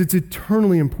that because it's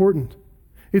eternally important.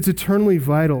 It's eternally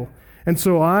vital. And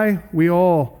so we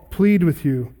all plead with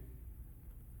you.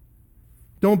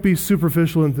 Don't be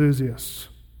superficial enthusiasts.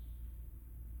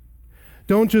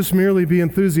 Don't just merely be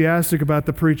enthusiastic about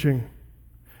the preaching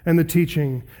and the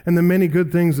teaching and the many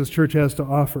good things this church has to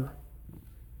offer.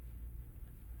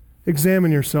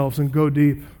 Examine yourselves and go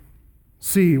deep.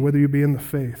 See whether you be in the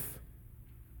faith.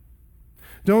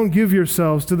 Don't give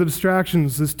yourselves to the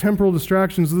distractions, these temporal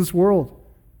distractions of this world.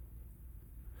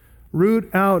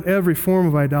 Root out every form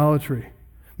of idolatry.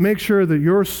 Make sure that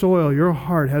your soil, your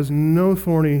heart, has no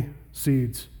thorny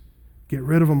seeds. Get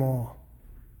rid of them all.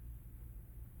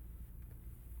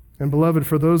 And beloved,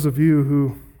 for those of you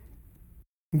who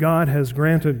God has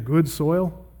granted good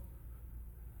soil,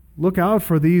 look out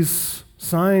for these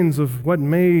signs of what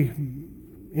may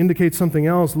indicate something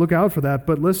else. Look out for that.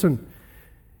 But listen,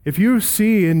 if you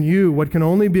see in you what can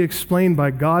only be explained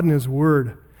by God and His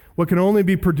Word, what can only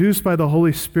be produced by the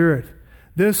Holy Spirit,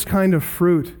 this kind of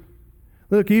fruit,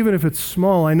 look, even if it's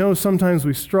small, I know sometimes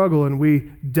we struggle and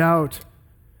we doubt,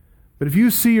 but if you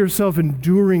see yourself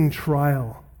enduring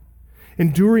trial,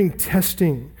 enduring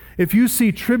testing, if you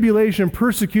see tribulation,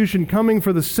 persecution coming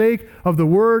for the sake of the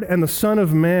Word and the Son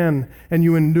of Man, and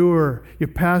you endure, you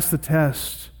pass the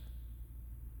test,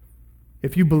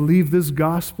 if you believe this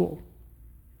gospel,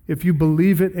 if you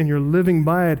believe it and you're living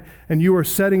by it, and you are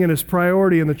setting it as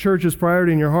priority and the church's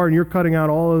priority in your heart, and you're cutting out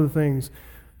all other things,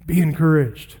 be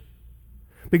encouraged.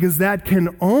 Because that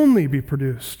can only be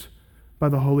produced by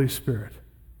the Holy Spirit,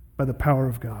 by the power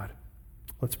of God.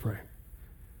 Let's pray.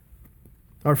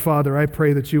 Our Father, I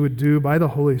pray that you would do by the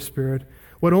Holy Spirit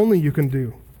what only you can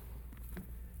do.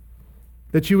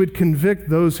 That you would convict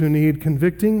those who need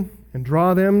convicting and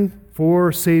draw them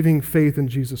for saving faith in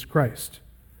Jesus Christ.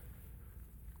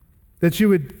 That you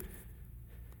would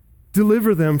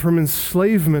deliver them from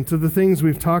enslavement to the things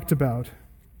we've talked about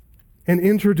and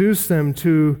introduce them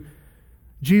to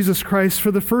Jesus Christ for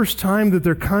the first time, that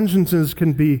their consciences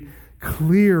can be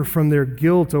clear from their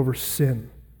guilt over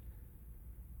sin.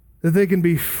 That they can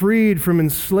be freed from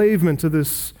enslavement to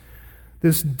this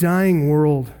dying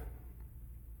world.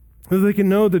 That they can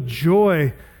know the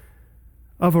joy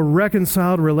of a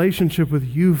reconciled relationship with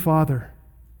you, Father.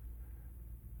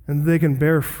 And they can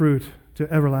bear fruit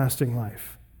to everlasting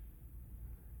life.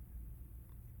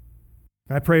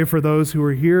 I pray for those who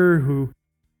are here who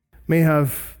may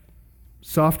have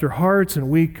softer hearts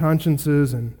and weak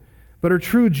consciences, but are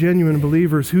true, genuine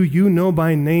believers who you know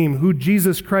by name, who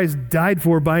Jesus Christ died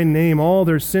for by name, all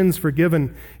their sins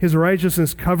forgiven, His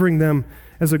righteousness covering them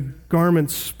as a garment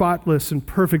spotless and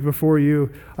perfect before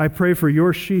you. I pray for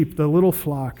your sheep, the little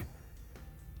flock,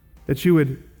 that you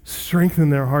would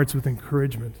strengthen their hearts with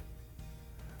encouragement,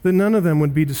 that none of them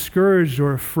would be discouraged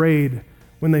or afraid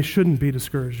when they shouldn't be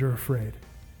discouraged or afraid,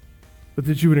 but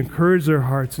that you would encourage their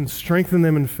hearts and strengthen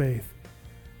them in faith,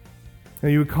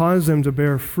 and you would cause them to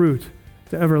bear fruit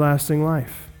to everlasting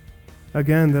life.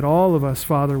 Again, that all of us,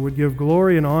 Father, would give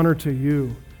glory and honor to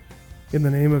you in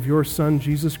the name of your Son,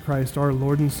 Jesus Christ, our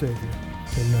Lord and Savior.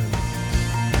 Amen.